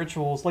 making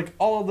rituals. Like,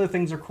 all of the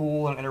things are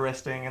cool and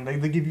interesting, and they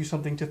give you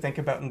something to think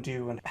about and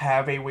do, and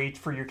have a way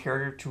for your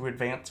character to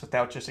advance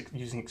without just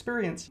using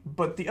experience.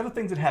 But the other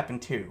things that happen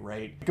too,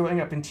 right? Going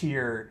up in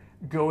tier,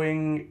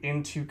 going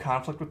into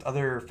conflict with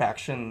other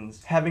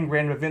factions, having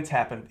random events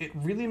happen, it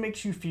really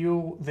makes you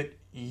feel that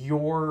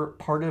you're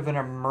part of an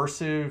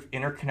immersive,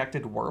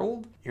 interconnected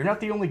world. You're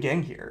not the only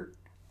gang here.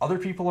 Other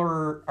people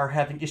are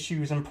having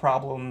issues and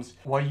problems.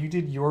 While you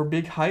did your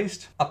big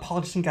heist, a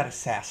politician got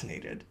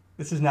assassinated.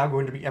 This is now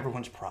going to be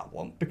everyone's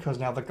problem, because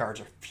now the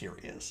guards are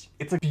furious.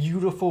 It's a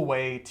beautiful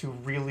way to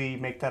really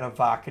make that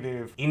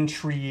evocative,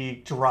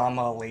 intrigue,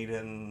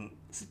 drama-laden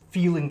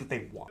feeling that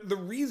they want. The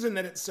reason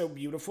that it's so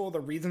beautiful, the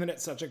reason that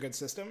it's such a good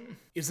system,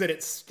 is that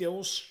it's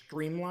still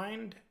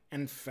streamlined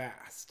and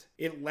fast.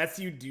 It lets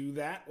you do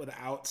that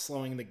without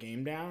slowing the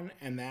game down,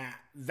 and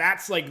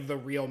that's like the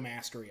real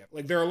mastery of it.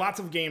 Like, there are lots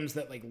of games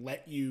that like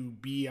let you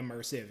be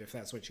immersive if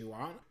that's what you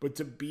want, but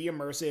to be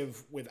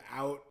immersive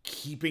without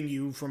keeping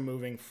you from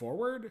moving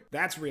forward,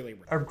 that's really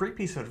rare. A great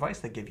piece of advice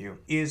they give you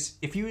is,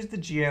 if you as the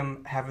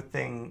GM have a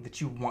thing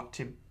that you want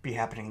to be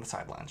happening in the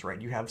sidelines,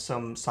 right? You have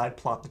some side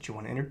plot that you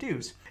want to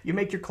introduce. You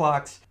make your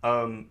clocks,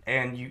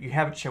 and you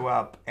have it show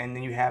up, and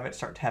then you have it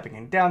start happening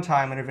in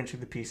downtime, and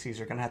eventually the PCs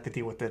are going to have to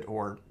deal with it,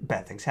 or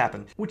bad things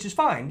happen, which is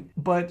fine.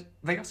 But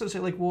they also say,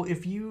 like, well,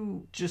 if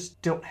you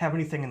just don't have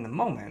anything in the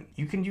moment,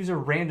 you can use a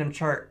random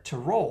chart to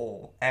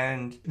roll,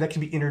 and that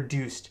can be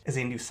introduced as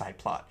a new side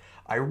plot.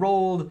 I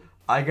rolled,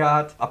 I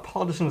got a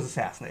politician was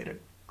assassinated.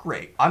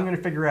 Great. I'm going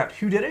to figure out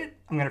who did it.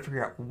 I'm going to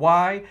figure out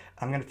why.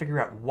 I'm going to figure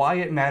out why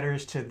it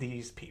matters to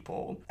these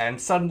people. And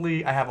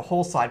suddenly I have a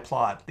whole side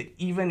plot that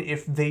even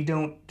if they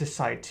don't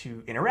decide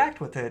to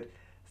interact with it,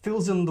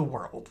 fills in the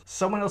world.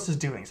 Someone else is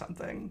doing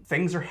something.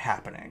 Things are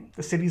happening.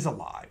 The city's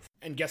alive.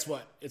 And guess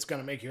what? It's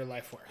going to make your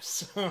life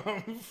worse.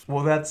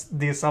 Well, that's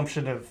the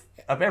assumption of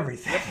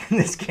everything in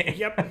this game.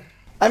 Yep.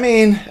 I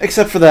mean,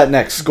 except for that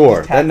next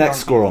score. That next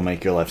on- score will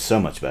make your life so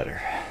much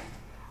better.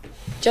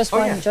 Just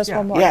one, just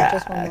one more. Yeah,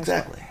 just one more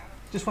exactly.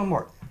 Just one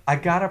more. I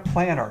got a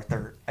plan,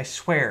 Arthur. I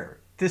swear.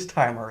 This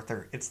time,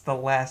 Arthur, it's the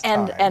last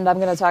time. And I'm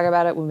going to talk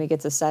about it when we get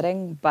to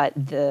setting, but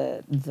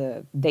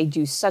they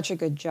do such a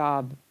good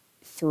job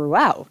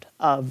throughout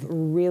of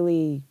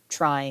really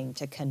trying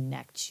to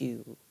connect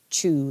you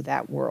to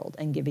that world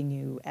and giving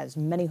you as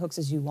many hooks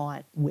as you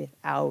want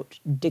without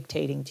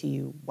dictating to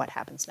you what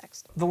happens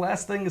next. The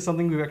last thing is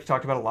something we've actually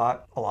talked about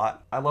a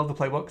lot. I love the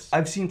playbooks.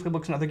 I've seen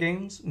playbooks in other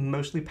games,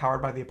 mostly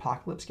powered by the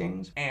Apocalypse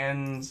games,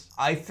 and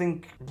I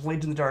think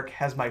Blades in the Dark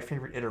has my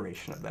favorite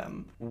iteration of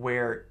them,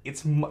 where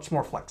it's much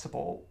more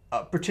flexible,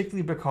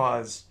 particularly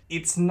because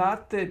it's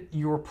not that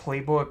your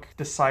playbook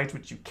decides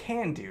what you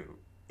can do.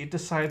 It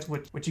decides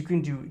what you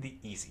can do the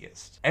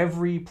easiest.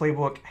 Every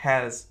playbook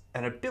has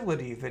an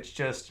ability that's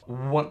just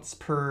once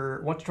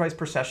or twice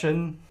per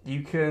session,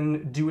 you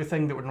can do a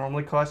thing that would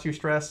normally cost you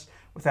stress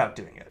without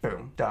doing it.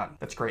 Boom, done.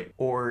 That's great.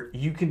 Or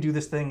you can do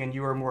this thing and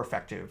you are more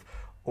effective.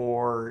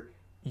 Or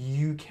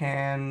you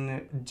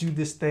can do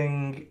this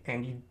thing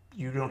and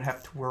you don't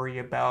have to worry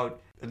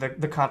about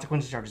the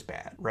consequences aren't as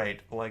bad, right?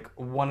 Like,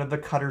 one of the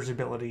cutter's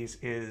abilities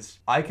is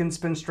I can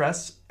spend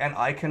stress and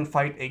I can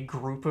fight a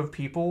group of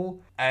people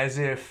as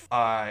if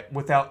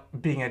without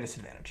being at a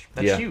disadvantage.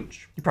 That's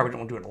huge. You probably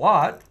don't want to do it a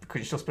lot because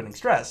you're still spending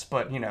stress,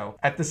 but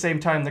at the same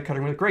time, the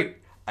cutter will be great.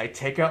 I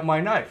take out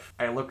my knife.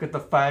 I look at the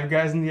 5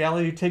 guys in the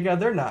alley who take out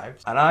their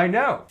knives, and I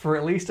know for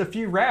at least a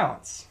few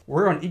rounds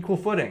we're on equal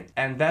footing,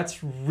 and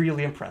that's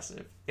really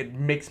impressive. It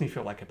makes me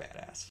feel like a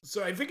badass.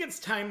 So I think it's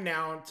time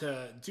now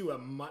to do a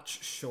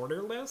much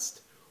shorter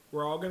list.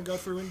 We're all going to go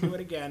through and do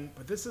it again,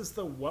 but this is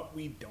the what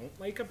we don't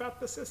like about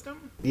the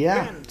system.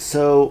 Yeah, Again,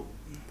 so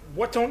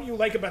what don't you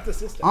like about the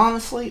system?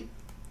 honestly,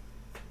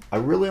 I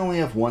really only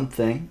have one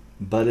thing,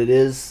 but it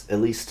is, at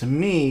least to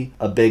me,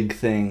 a big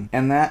thing,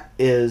 and that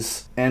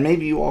is, and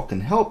maybe you all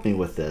can help me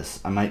with this,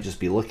 I might just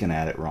be looking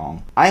at it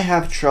wrong. I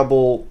have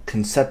trouble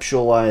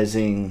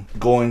conceptualizing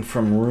going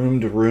from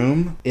room to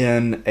room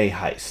in a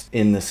heist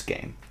in this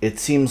game. It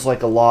seems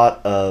like a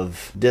lot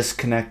of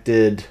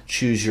disconnected,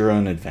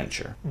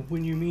 choose-your-own-adventure.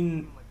 When you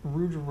mean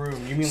room to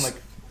room, you mean like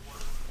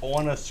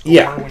on a score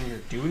when you're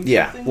doing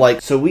something?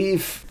 Like, so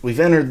we've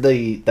entered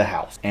the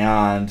house,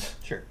 and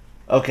Sure.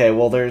 okay,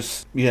 well,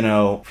 there's,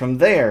 from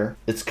there,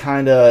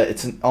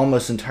 it's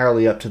almost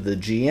entirely up to the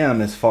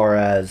GM as far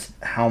as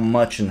how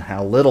much and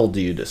how little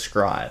do you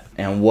describe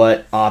and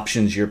what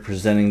options you're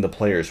presenting the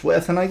players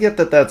with. And I get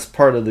that that's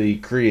part of the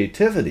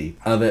creativity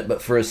of it,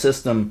 but for a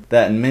system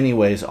that in many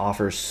ways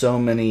offers so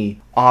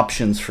many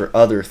options for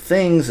other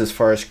things as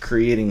far as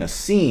creating a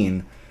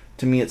scene,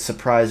 to me it's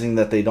surprising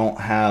that they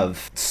don't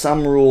have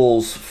some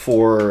rules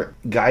for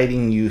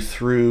guiding you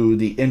through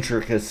the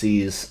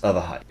intricacies of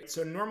a heist.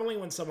 So normally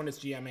when someone is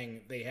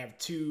GMing, they have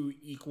 2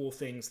 equal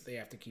things they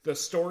have to keep. The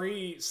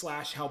story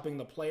 / helping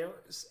the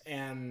players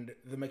and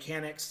the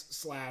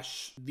mechanics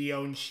 / the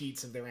own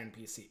sheets of their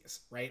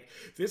NPCs, right?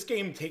 This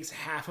game takes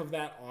half of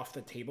that off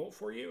the table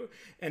for you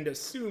and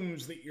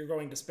assumes that you're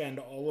going to spend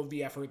all of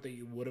the effort that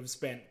you would have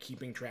spent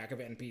keeping track of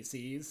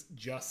NPCs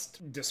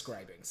just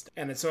describing stuff.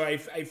 And so I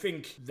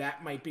think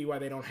that might be why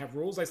they don't have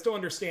rules. I still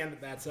understand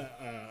that that's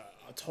a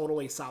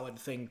totally solid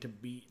thing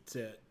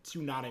to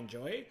not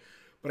enjoy.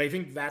 But I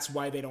think that's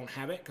why they don't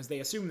have it, because they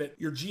assume that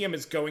your GM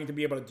is going to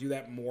be able to do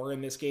that more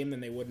in this game than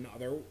they would in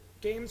other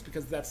games,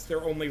 because that's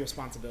their only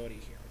responsibility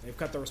here. They've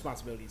cut their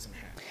responsibilities in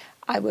half.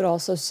 I would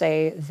also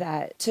say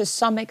that to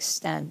some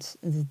extent,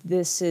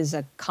 this is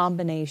a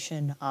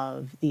combination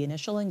of the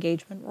initial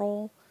engagement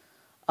roll,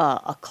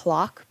 a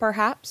clock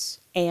perhaps,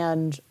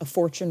 and a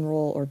fortune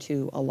roll or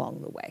 2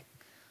 along the way.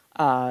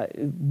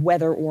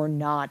 Whether or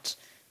not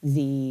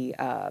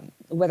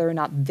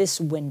this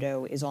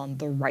window is on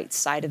the right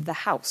side of the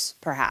house,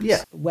 perhaps.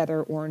 Yeah.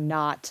 Whether or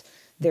not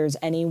there's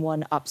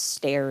anyone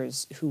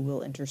upstairs who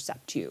will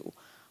intercept you.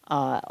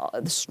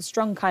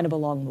 Strung kind of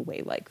along the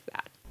way like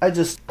that.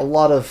 A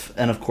lot of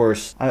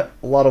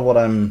what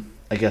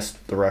I guess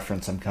the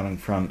reference I'm coming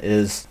from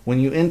is when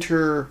you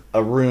enter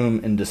a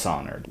room in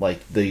Dishonored,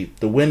 like the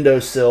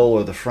windowsill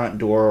or the front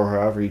door or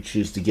however you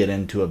choose to get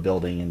into a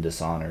building in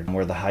Dishonored,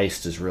 where the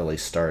heist is really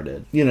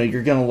started.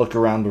 You're going to look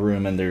around the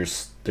room and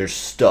there's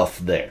stuff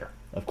there.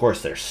 Of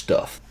course there's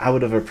stuff. I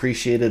would have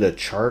appreciated a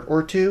chart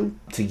or 2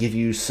 to give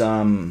you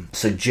some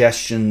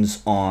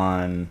suggestions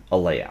on a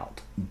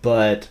layout.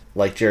 But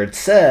like Jared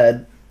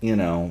said,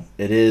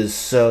 it's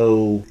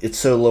so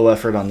low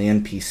effort on the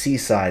NPC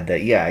side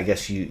that, I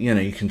guess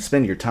you can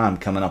spend your time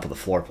coming up with a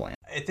floor plan.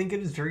 I think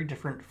it is very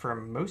different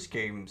from most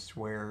games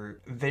where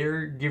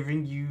they're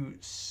giving you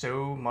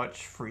so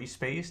much free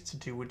space to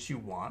do what you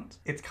want.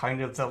 It's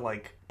kind of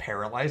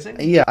paralyzing.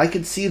 Yeah, I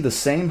could see the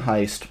same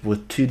heist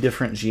with 2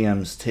 different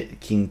GMs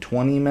taking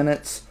 20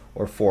 minutes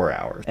or 4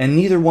 hours. And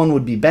neither one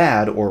would be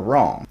bad or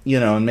wrong.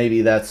 And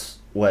maybe that's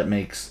what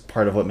makes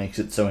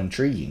it so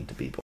intriguing to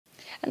people.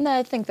 And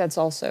I think that's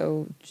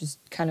also just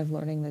kind of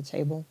learning the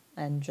table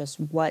and just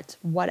what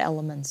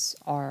elements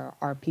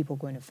are people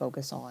going to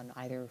focus on,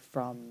 either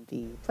from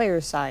the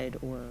player's side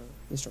or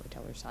the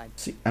storyteller's side.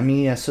 See, I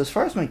mean, yeah, so as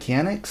far as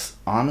mechanics,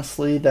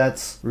 honestly,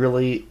 that's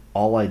really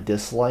all I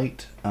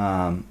disliked.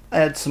 I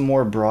had some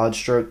more broad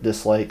stroke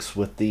dislikes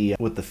with the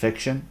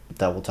fiction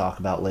that we'll talk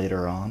about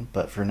later on,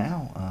 but for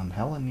now,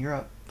 Helen, you're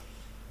up.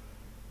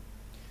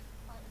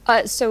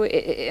 So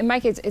in my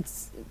case,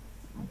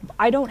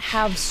 I don't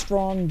have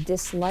strong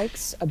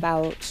dislikes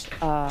about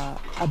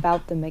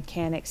the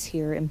mechanics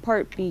here, in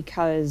part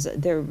because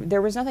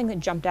there was nothing that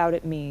jumped out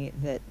at me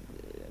that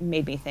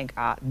made me think,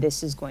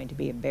 this is going to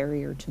be a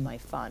barrier to my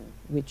fun,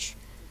 which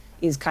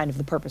is kind of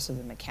the purpose of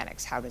the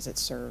mechanics. How does it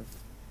serve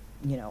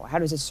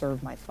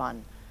my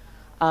fun?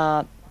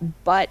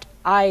 But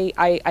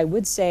I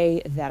would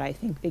say that I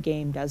think the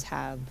game does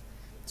have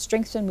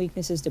strengths and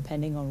weaknesses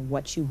depending on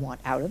what you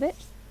want out of it.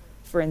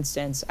 For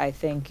instance, I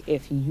think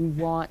if you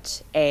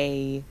want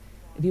a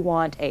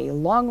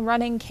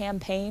long-running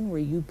campaign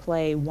where you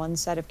play one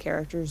set of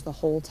characters the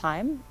whole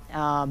time,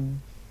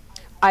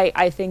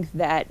 I think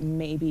that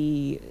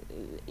maybe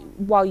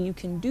while you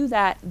can do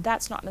that,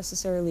 that's not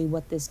necessarily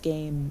what this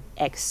game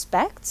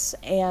expects,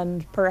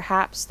 and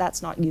perhaps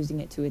that's not using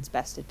it to its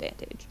best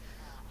advantage.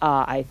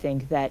 I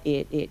think that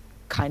it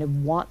kind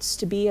of wants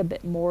to be a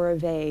bit more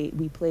of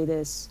we play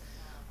this,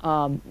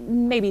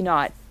 maybe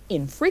not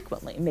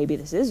infrequently. Maybe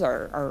this is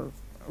our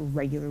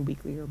regular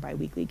weekly or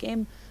bi-weekly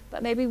game,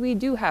 but maybe we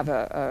do have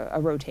a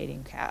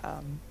rotating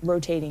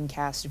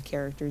cast of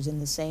characters in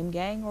the same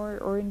gang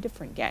or in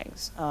different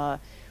gangs.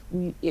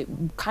 It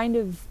kind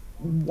of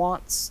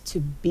wants to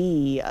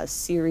be a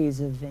series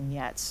of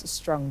vignettes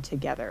strung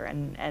together,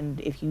 and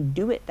if you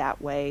do it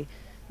that way,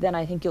 then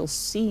I think you'll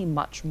see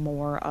much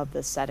more of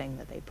the setting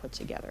that they put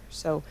together.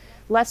 So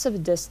less of a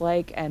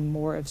dislike and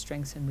more of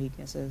strengths and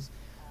weaknesses.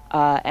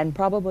 And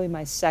probably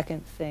my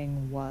second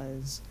thing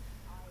was,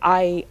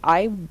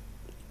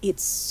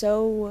 it's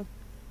so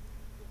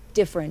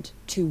different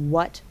to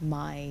what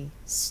my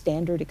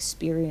standard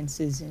experience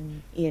is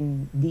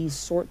in these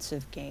sorts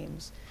of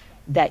games,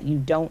 that you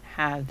don't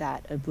have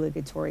that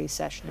obligatory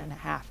session and a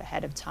half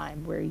ahead of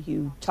time where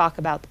you talk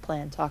about the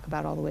plan, talk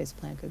about all the ways the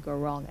plan could go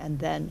wrong, and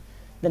then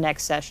the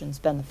next session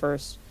spend the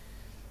first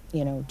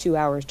 2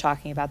 hours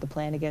talking about the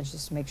plan again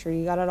just to make sure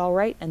you got it all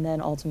right, and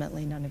then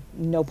ultimately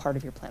no part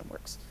of your plan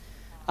works.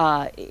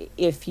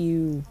 If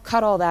you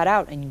cut all that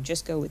out and you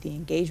just go with the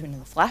engagement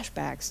and the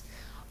flashbacks,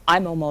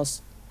 I'm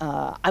almost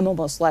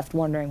left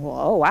wondering, well,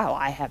 oh wow,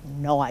 I have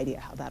no idea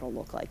how that'll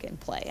look like in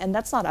play, and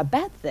that's not a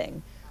bad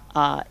thing.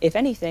 If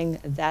anything,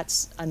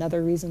 that's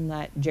another reason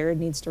that Jared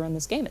needs to run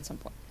this game at some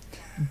point.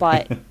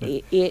 But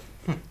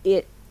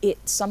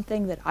it's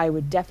something that I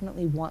would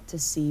definitely want to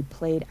see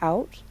played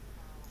out,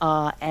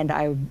 and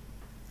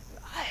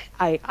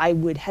I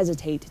would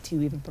hesitate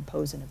to even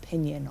propose an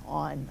opinion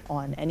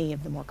on any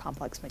of the more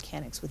complex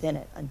mechanics within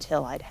it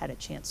until I'd had a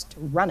chance to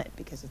run it,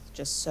 because it's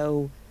just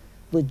so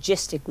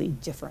logistically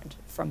different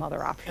from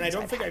other options. And I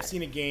don't think I've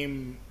seen a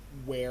game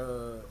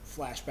where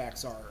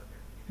flashbacks are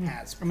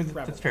as prevalent.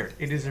 That's fair.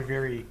 It is a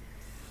very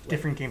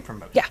different game from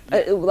most. Yeah,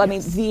 I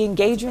mean, the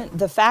engagement,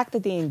 the fact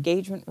that the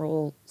engagement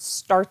role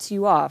starts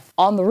you off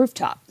on the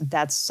rooftop,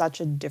 that's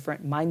such a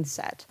different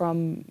mindset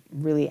from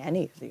really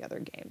any of the other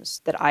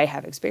games that I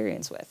have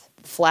experience with.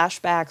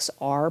 Flashbacks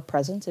are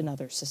present in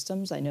other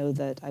systems. I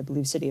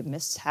believe City of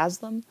Mists has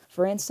them,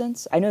 for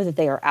instance. I know that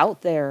they are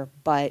out there,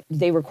 but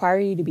they require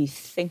you to be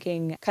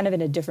thinking kind of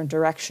in a different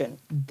direction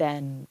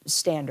than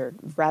standard.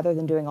 Rather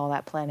than doing all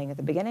that planning at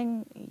the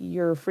beginning,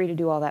 you're free to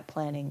do all that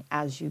planning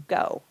as you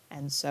go.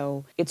 And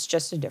so it's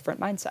just a different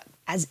mindset.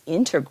 As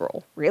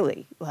integral,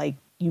 really. Like,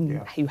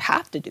 you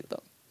have to do them.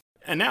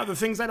 And now the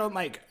things I don't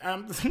like.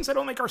 The things I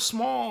don't like are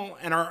small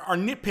and are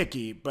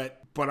nitpicky,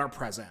 but are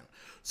present.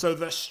 So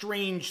the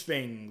strange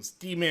things,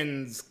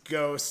 demons,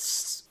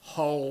 ghosts,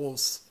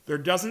 hulls, there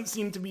doesn't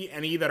seem to be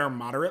any that are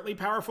moderately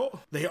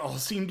powerful. They all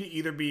seem to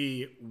either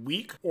be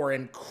weak or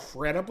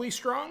incredibly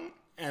strong.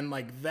 And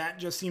that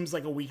just seems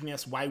like a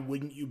weakness. Why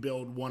wouldn't you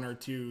build one or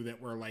two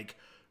that were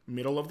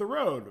middle of the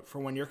road for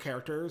when your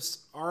characters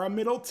are a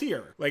middle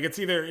tier? It's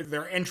either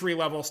their entry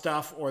level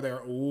stuff or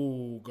their,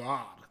 oh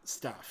god,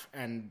 stuff.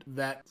 And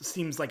that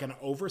seems like an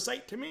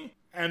oversight to me.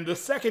 And the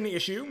second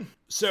issue,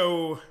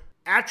 so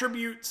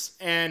attributes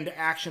and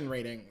action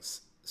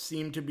ratings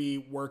seem to be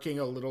working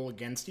a little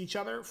against each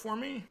other for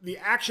me. The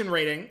action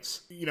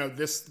ratings,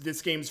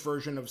 this game's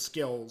version of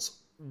skills,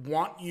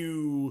 want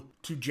you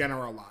to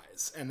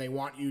generalize, and they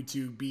want you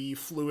to be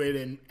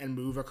fluid and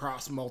move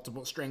across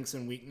multiple strengths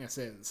and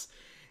weaknesses.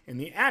 And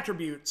the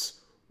attributes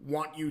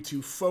want you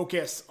to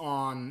focus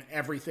on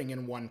everything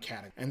in one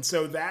category. And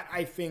so that,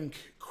 I think,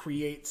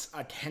 creates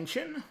a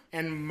tension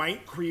and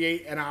might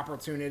create an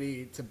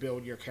opportunity to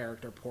build your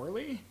character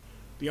poorly.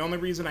 The only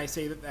reason I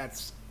say that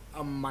that's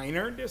a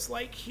minor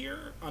dislike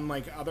here,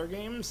 unlike other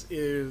games,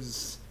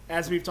 is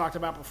as we've talked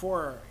about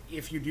before,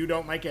 if you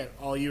don't like it,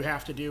 all you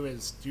have to do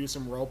is do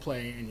some role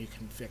play and you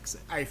can fix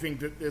it. I think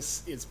that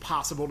this is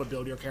possible to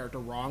build your character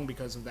wrong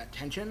because of that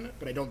tension,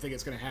 but I don't think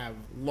it's going to have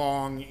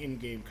long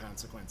in-game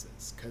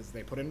consequences because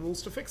they put in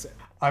rules to fix it.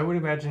 I would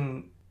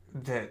imagine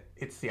that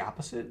it's the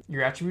opposite.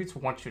 Your attributes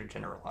want you to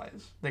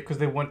generalize because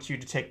they want you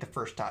to take the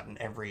first shot in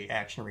every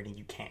action rating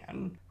you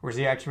can, whereas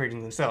the action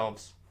rating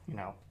themselves,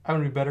 I'm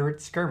going to be better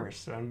at skirmish,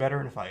 so I'm better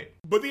in a fight.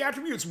 But the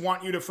attributes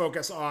want you to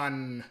focus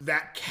on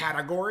that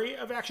category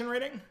of action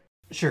rating?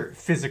 Sure,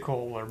 physical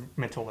or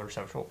mental or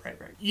social, right.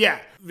 Yeah,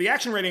 the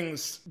action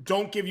ratings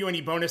don't give you any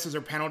bonuses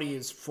or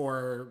penalties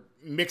for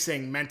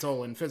mixing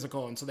mental and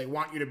physical, and so they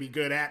want you to be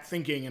good at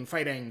thinking and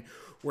fighting,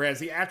 whereas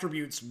the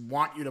attributes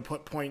want you to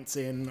put points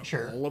in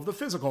all of the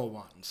physical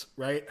ones,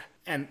 right?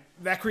 And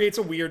that creates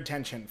a weird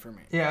tension for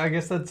me. Yeah, I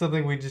guess that's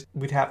something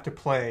we'd have to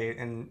play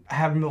and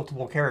have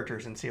multiple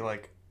characters and see,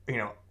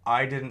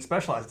 I didn't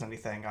specialize in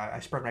anything. I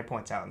spread my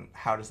points out, and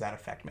how does that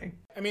affect me?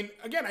 I mean,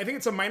 again, I think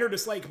it's a minor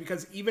dislike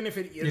because even if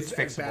it is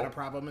as bad a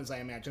problem as I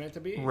imagine it to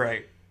be,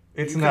 right?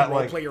 It's you not can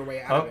like play your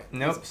way out of it.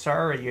 Nope,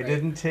 sorry, you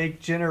didn't take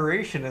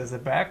Generation as a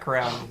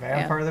background.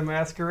 Vampire the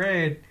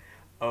Masquerade.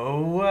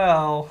 Oh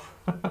well.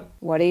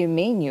 What do you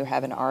mean you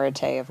have an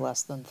arete of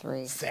less than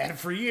 3? Sad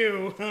for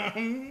you.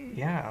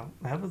 Yeah,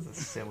 that was a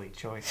silly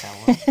choice,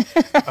 Helen.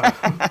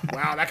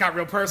 Wow, that got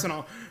real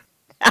personal.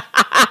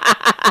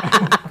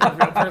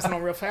 Real personal,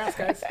 real fast,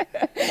 guys.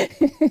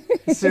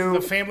 So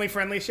the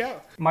family-friendly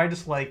show. My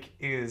dislike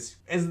is,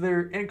 as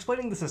they're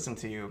explaining the system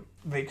to you,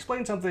 they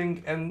explain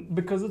something, and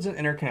because it's an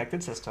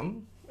interconnected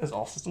system, as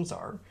all systems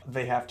are,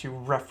 they have to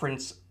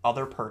reference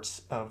other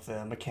parts of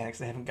the mechanics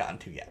they haven't gotten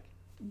to yet.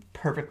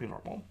 Perfectly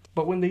normal.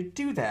 But when they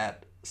do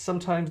that,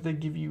 sometimes they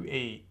give you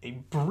a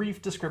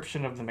brief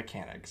description of the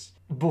mechanics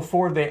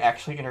before they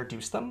actually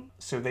introduce them.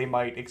 So they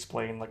might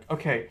explain,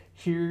 okay,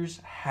 here's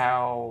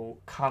how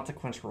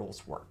consequence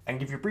rules work, and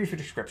give you a brief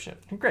description.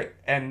 Great.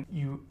 And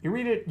you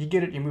read it, you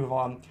get it, you move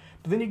on.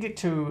 But then you get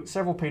to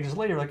several pages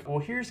later,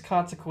 here's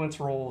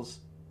consequence rules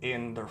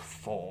in their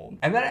full.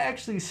 And that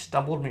actually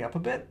stumbled me up a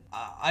bit.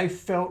 I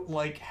felt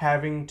like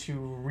having to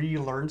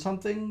relearn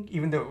something,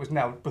 even though it was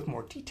now with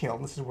more detail,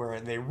 and this is where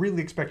they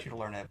really expect you to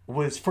learn it,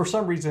 was for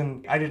some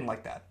reason, I didn't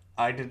like that.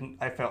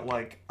 I felt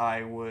like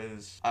I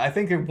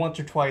think that once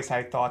or twice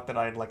I thought that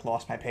I'd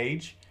lost my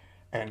page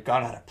and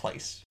gone out of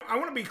place. I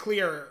want to be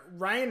clear,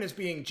 Ryan is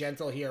being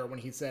gentle here when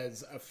he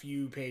says a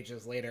few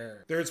pages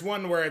later. There's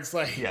one where it's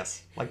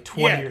Yes,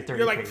 20 or 30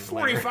 you're pages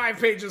 45 later.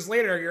 pages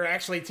later, you're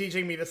actually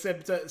teaching me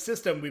the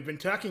system we've been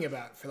talking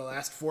about for the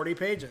last 40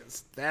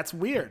 pages. That's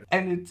weird.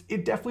 And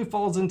it definitely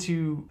falls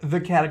into the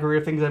category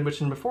of things I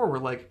mentioned before,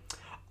 where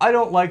I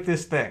don't like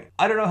this thing.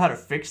 I don't know how to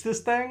fix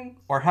this thing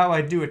or how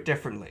I do it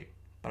differently,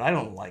 but I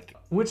don't like it.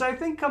 Which I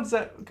think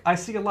I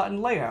see a lot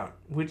in layout,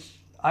 which,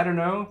 I don't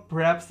know,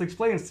 perhaps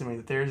explains to me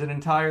that there's an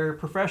entire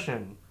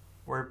profession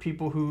where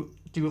people who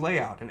do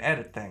layout and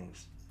edit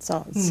things.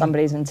 So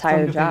somebody's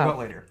entire Something to think job. about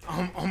later.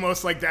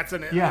 Almost like that's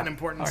an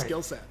important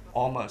skill set.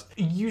 Almost.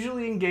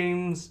 Usually in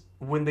games,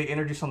 when they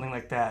introduce something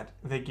like that,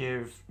 they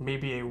give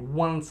maybe a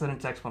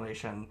one-sentence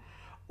explanation,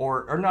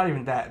 or not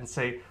even that, and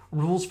say,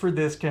 rules for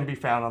this can be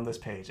found on this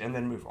page, and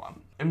then move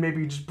on. And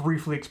maybe just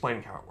briefly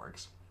explaining how it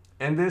works.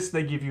 In this,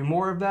 they give you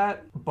more of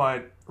that,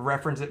 but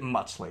reference it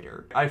much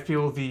later. I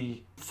feel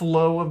the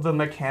flow of the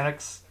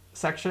mechanics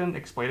section,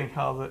 explaining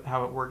how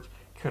it worked,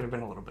 could have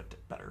been a little bit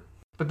better.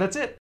 But that's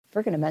it. If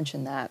we're going to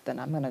mention that, then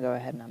I'm going to go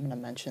ahead and I'm going to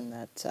mention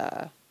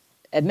that,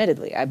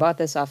 admittedly, I bought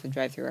this off of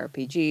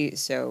Drive-Thru-RPG,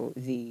 so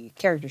the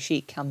character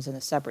sheet comes in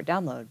a separate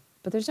download,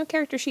 but there's no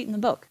character sheet in the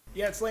book.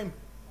 Yeah, it's lame.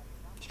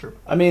 It's true.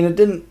 I mean, it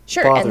didn't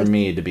bother and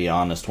me, to be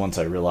honest, once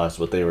I realized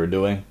what they were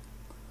doing.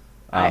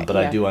 But yeah.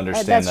 I do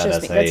understand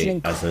that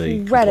that's an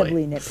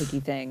incredibly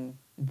nitpicky thing.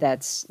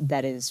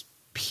 That is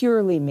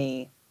purely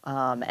me.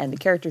 And the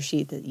character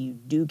sheet that you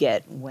do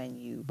get when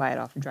you buy it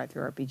off of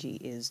Drive-Thru-RPG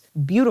is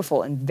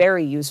beautiful and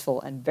very useful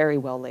and very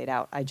well laid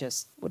out. I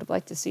just would have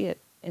liked to see it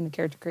in the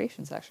character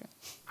creation section.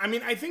 I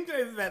mean, I think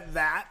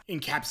that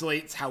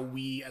encapsulates how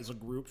we as a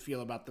group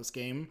feel about this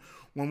game.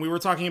 When we were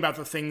talking about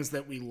the things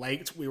that we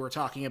liked, we were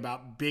talking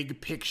about big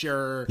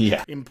picture,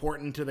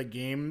 important to the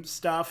game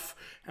stuff.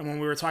 And when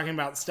we were talking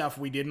about stuff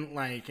we didn't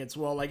like, it's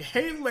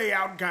hey,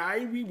 layout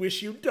guy, we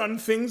wish you'd done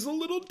things a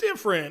little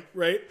different,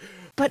 right?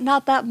 But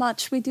not that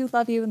much. We do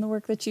love you and the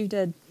work that you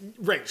did.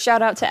 Right.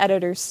 Shout out to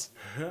editors.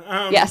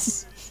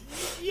 Yes.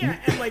 Yeah,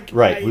 and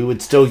right, we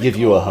would still give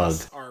you a hug.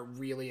 Are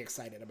really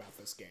excited about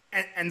this game.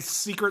 And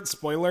secret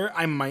spoiler,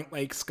 I might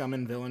like Scum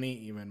and Villainy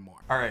even more.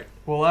 All right.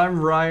 Well,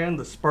 I'm Ryan,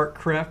 the Spark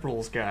Craft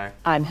Rules guy.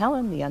 I'm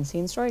Helen, the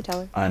unseen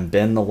storyteller. I'm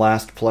Ben, the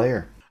last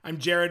player. I'm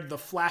Jared, the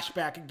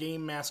Flashback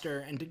Game Master,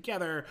 and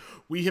together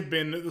we have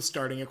been the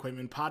Starting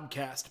Equipment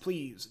Podcast.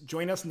 Please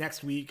join us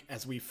next week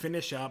as we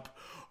finish up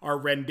our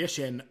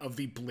rendition of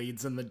the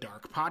Blades in the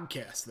Dark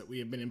podcast that we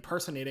have been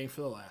impersonating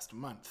for the last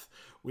month.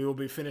 We will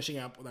be finishing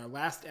up with our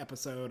last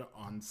episode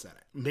on setting.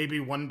 Maybe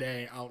one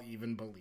day I'll even believe.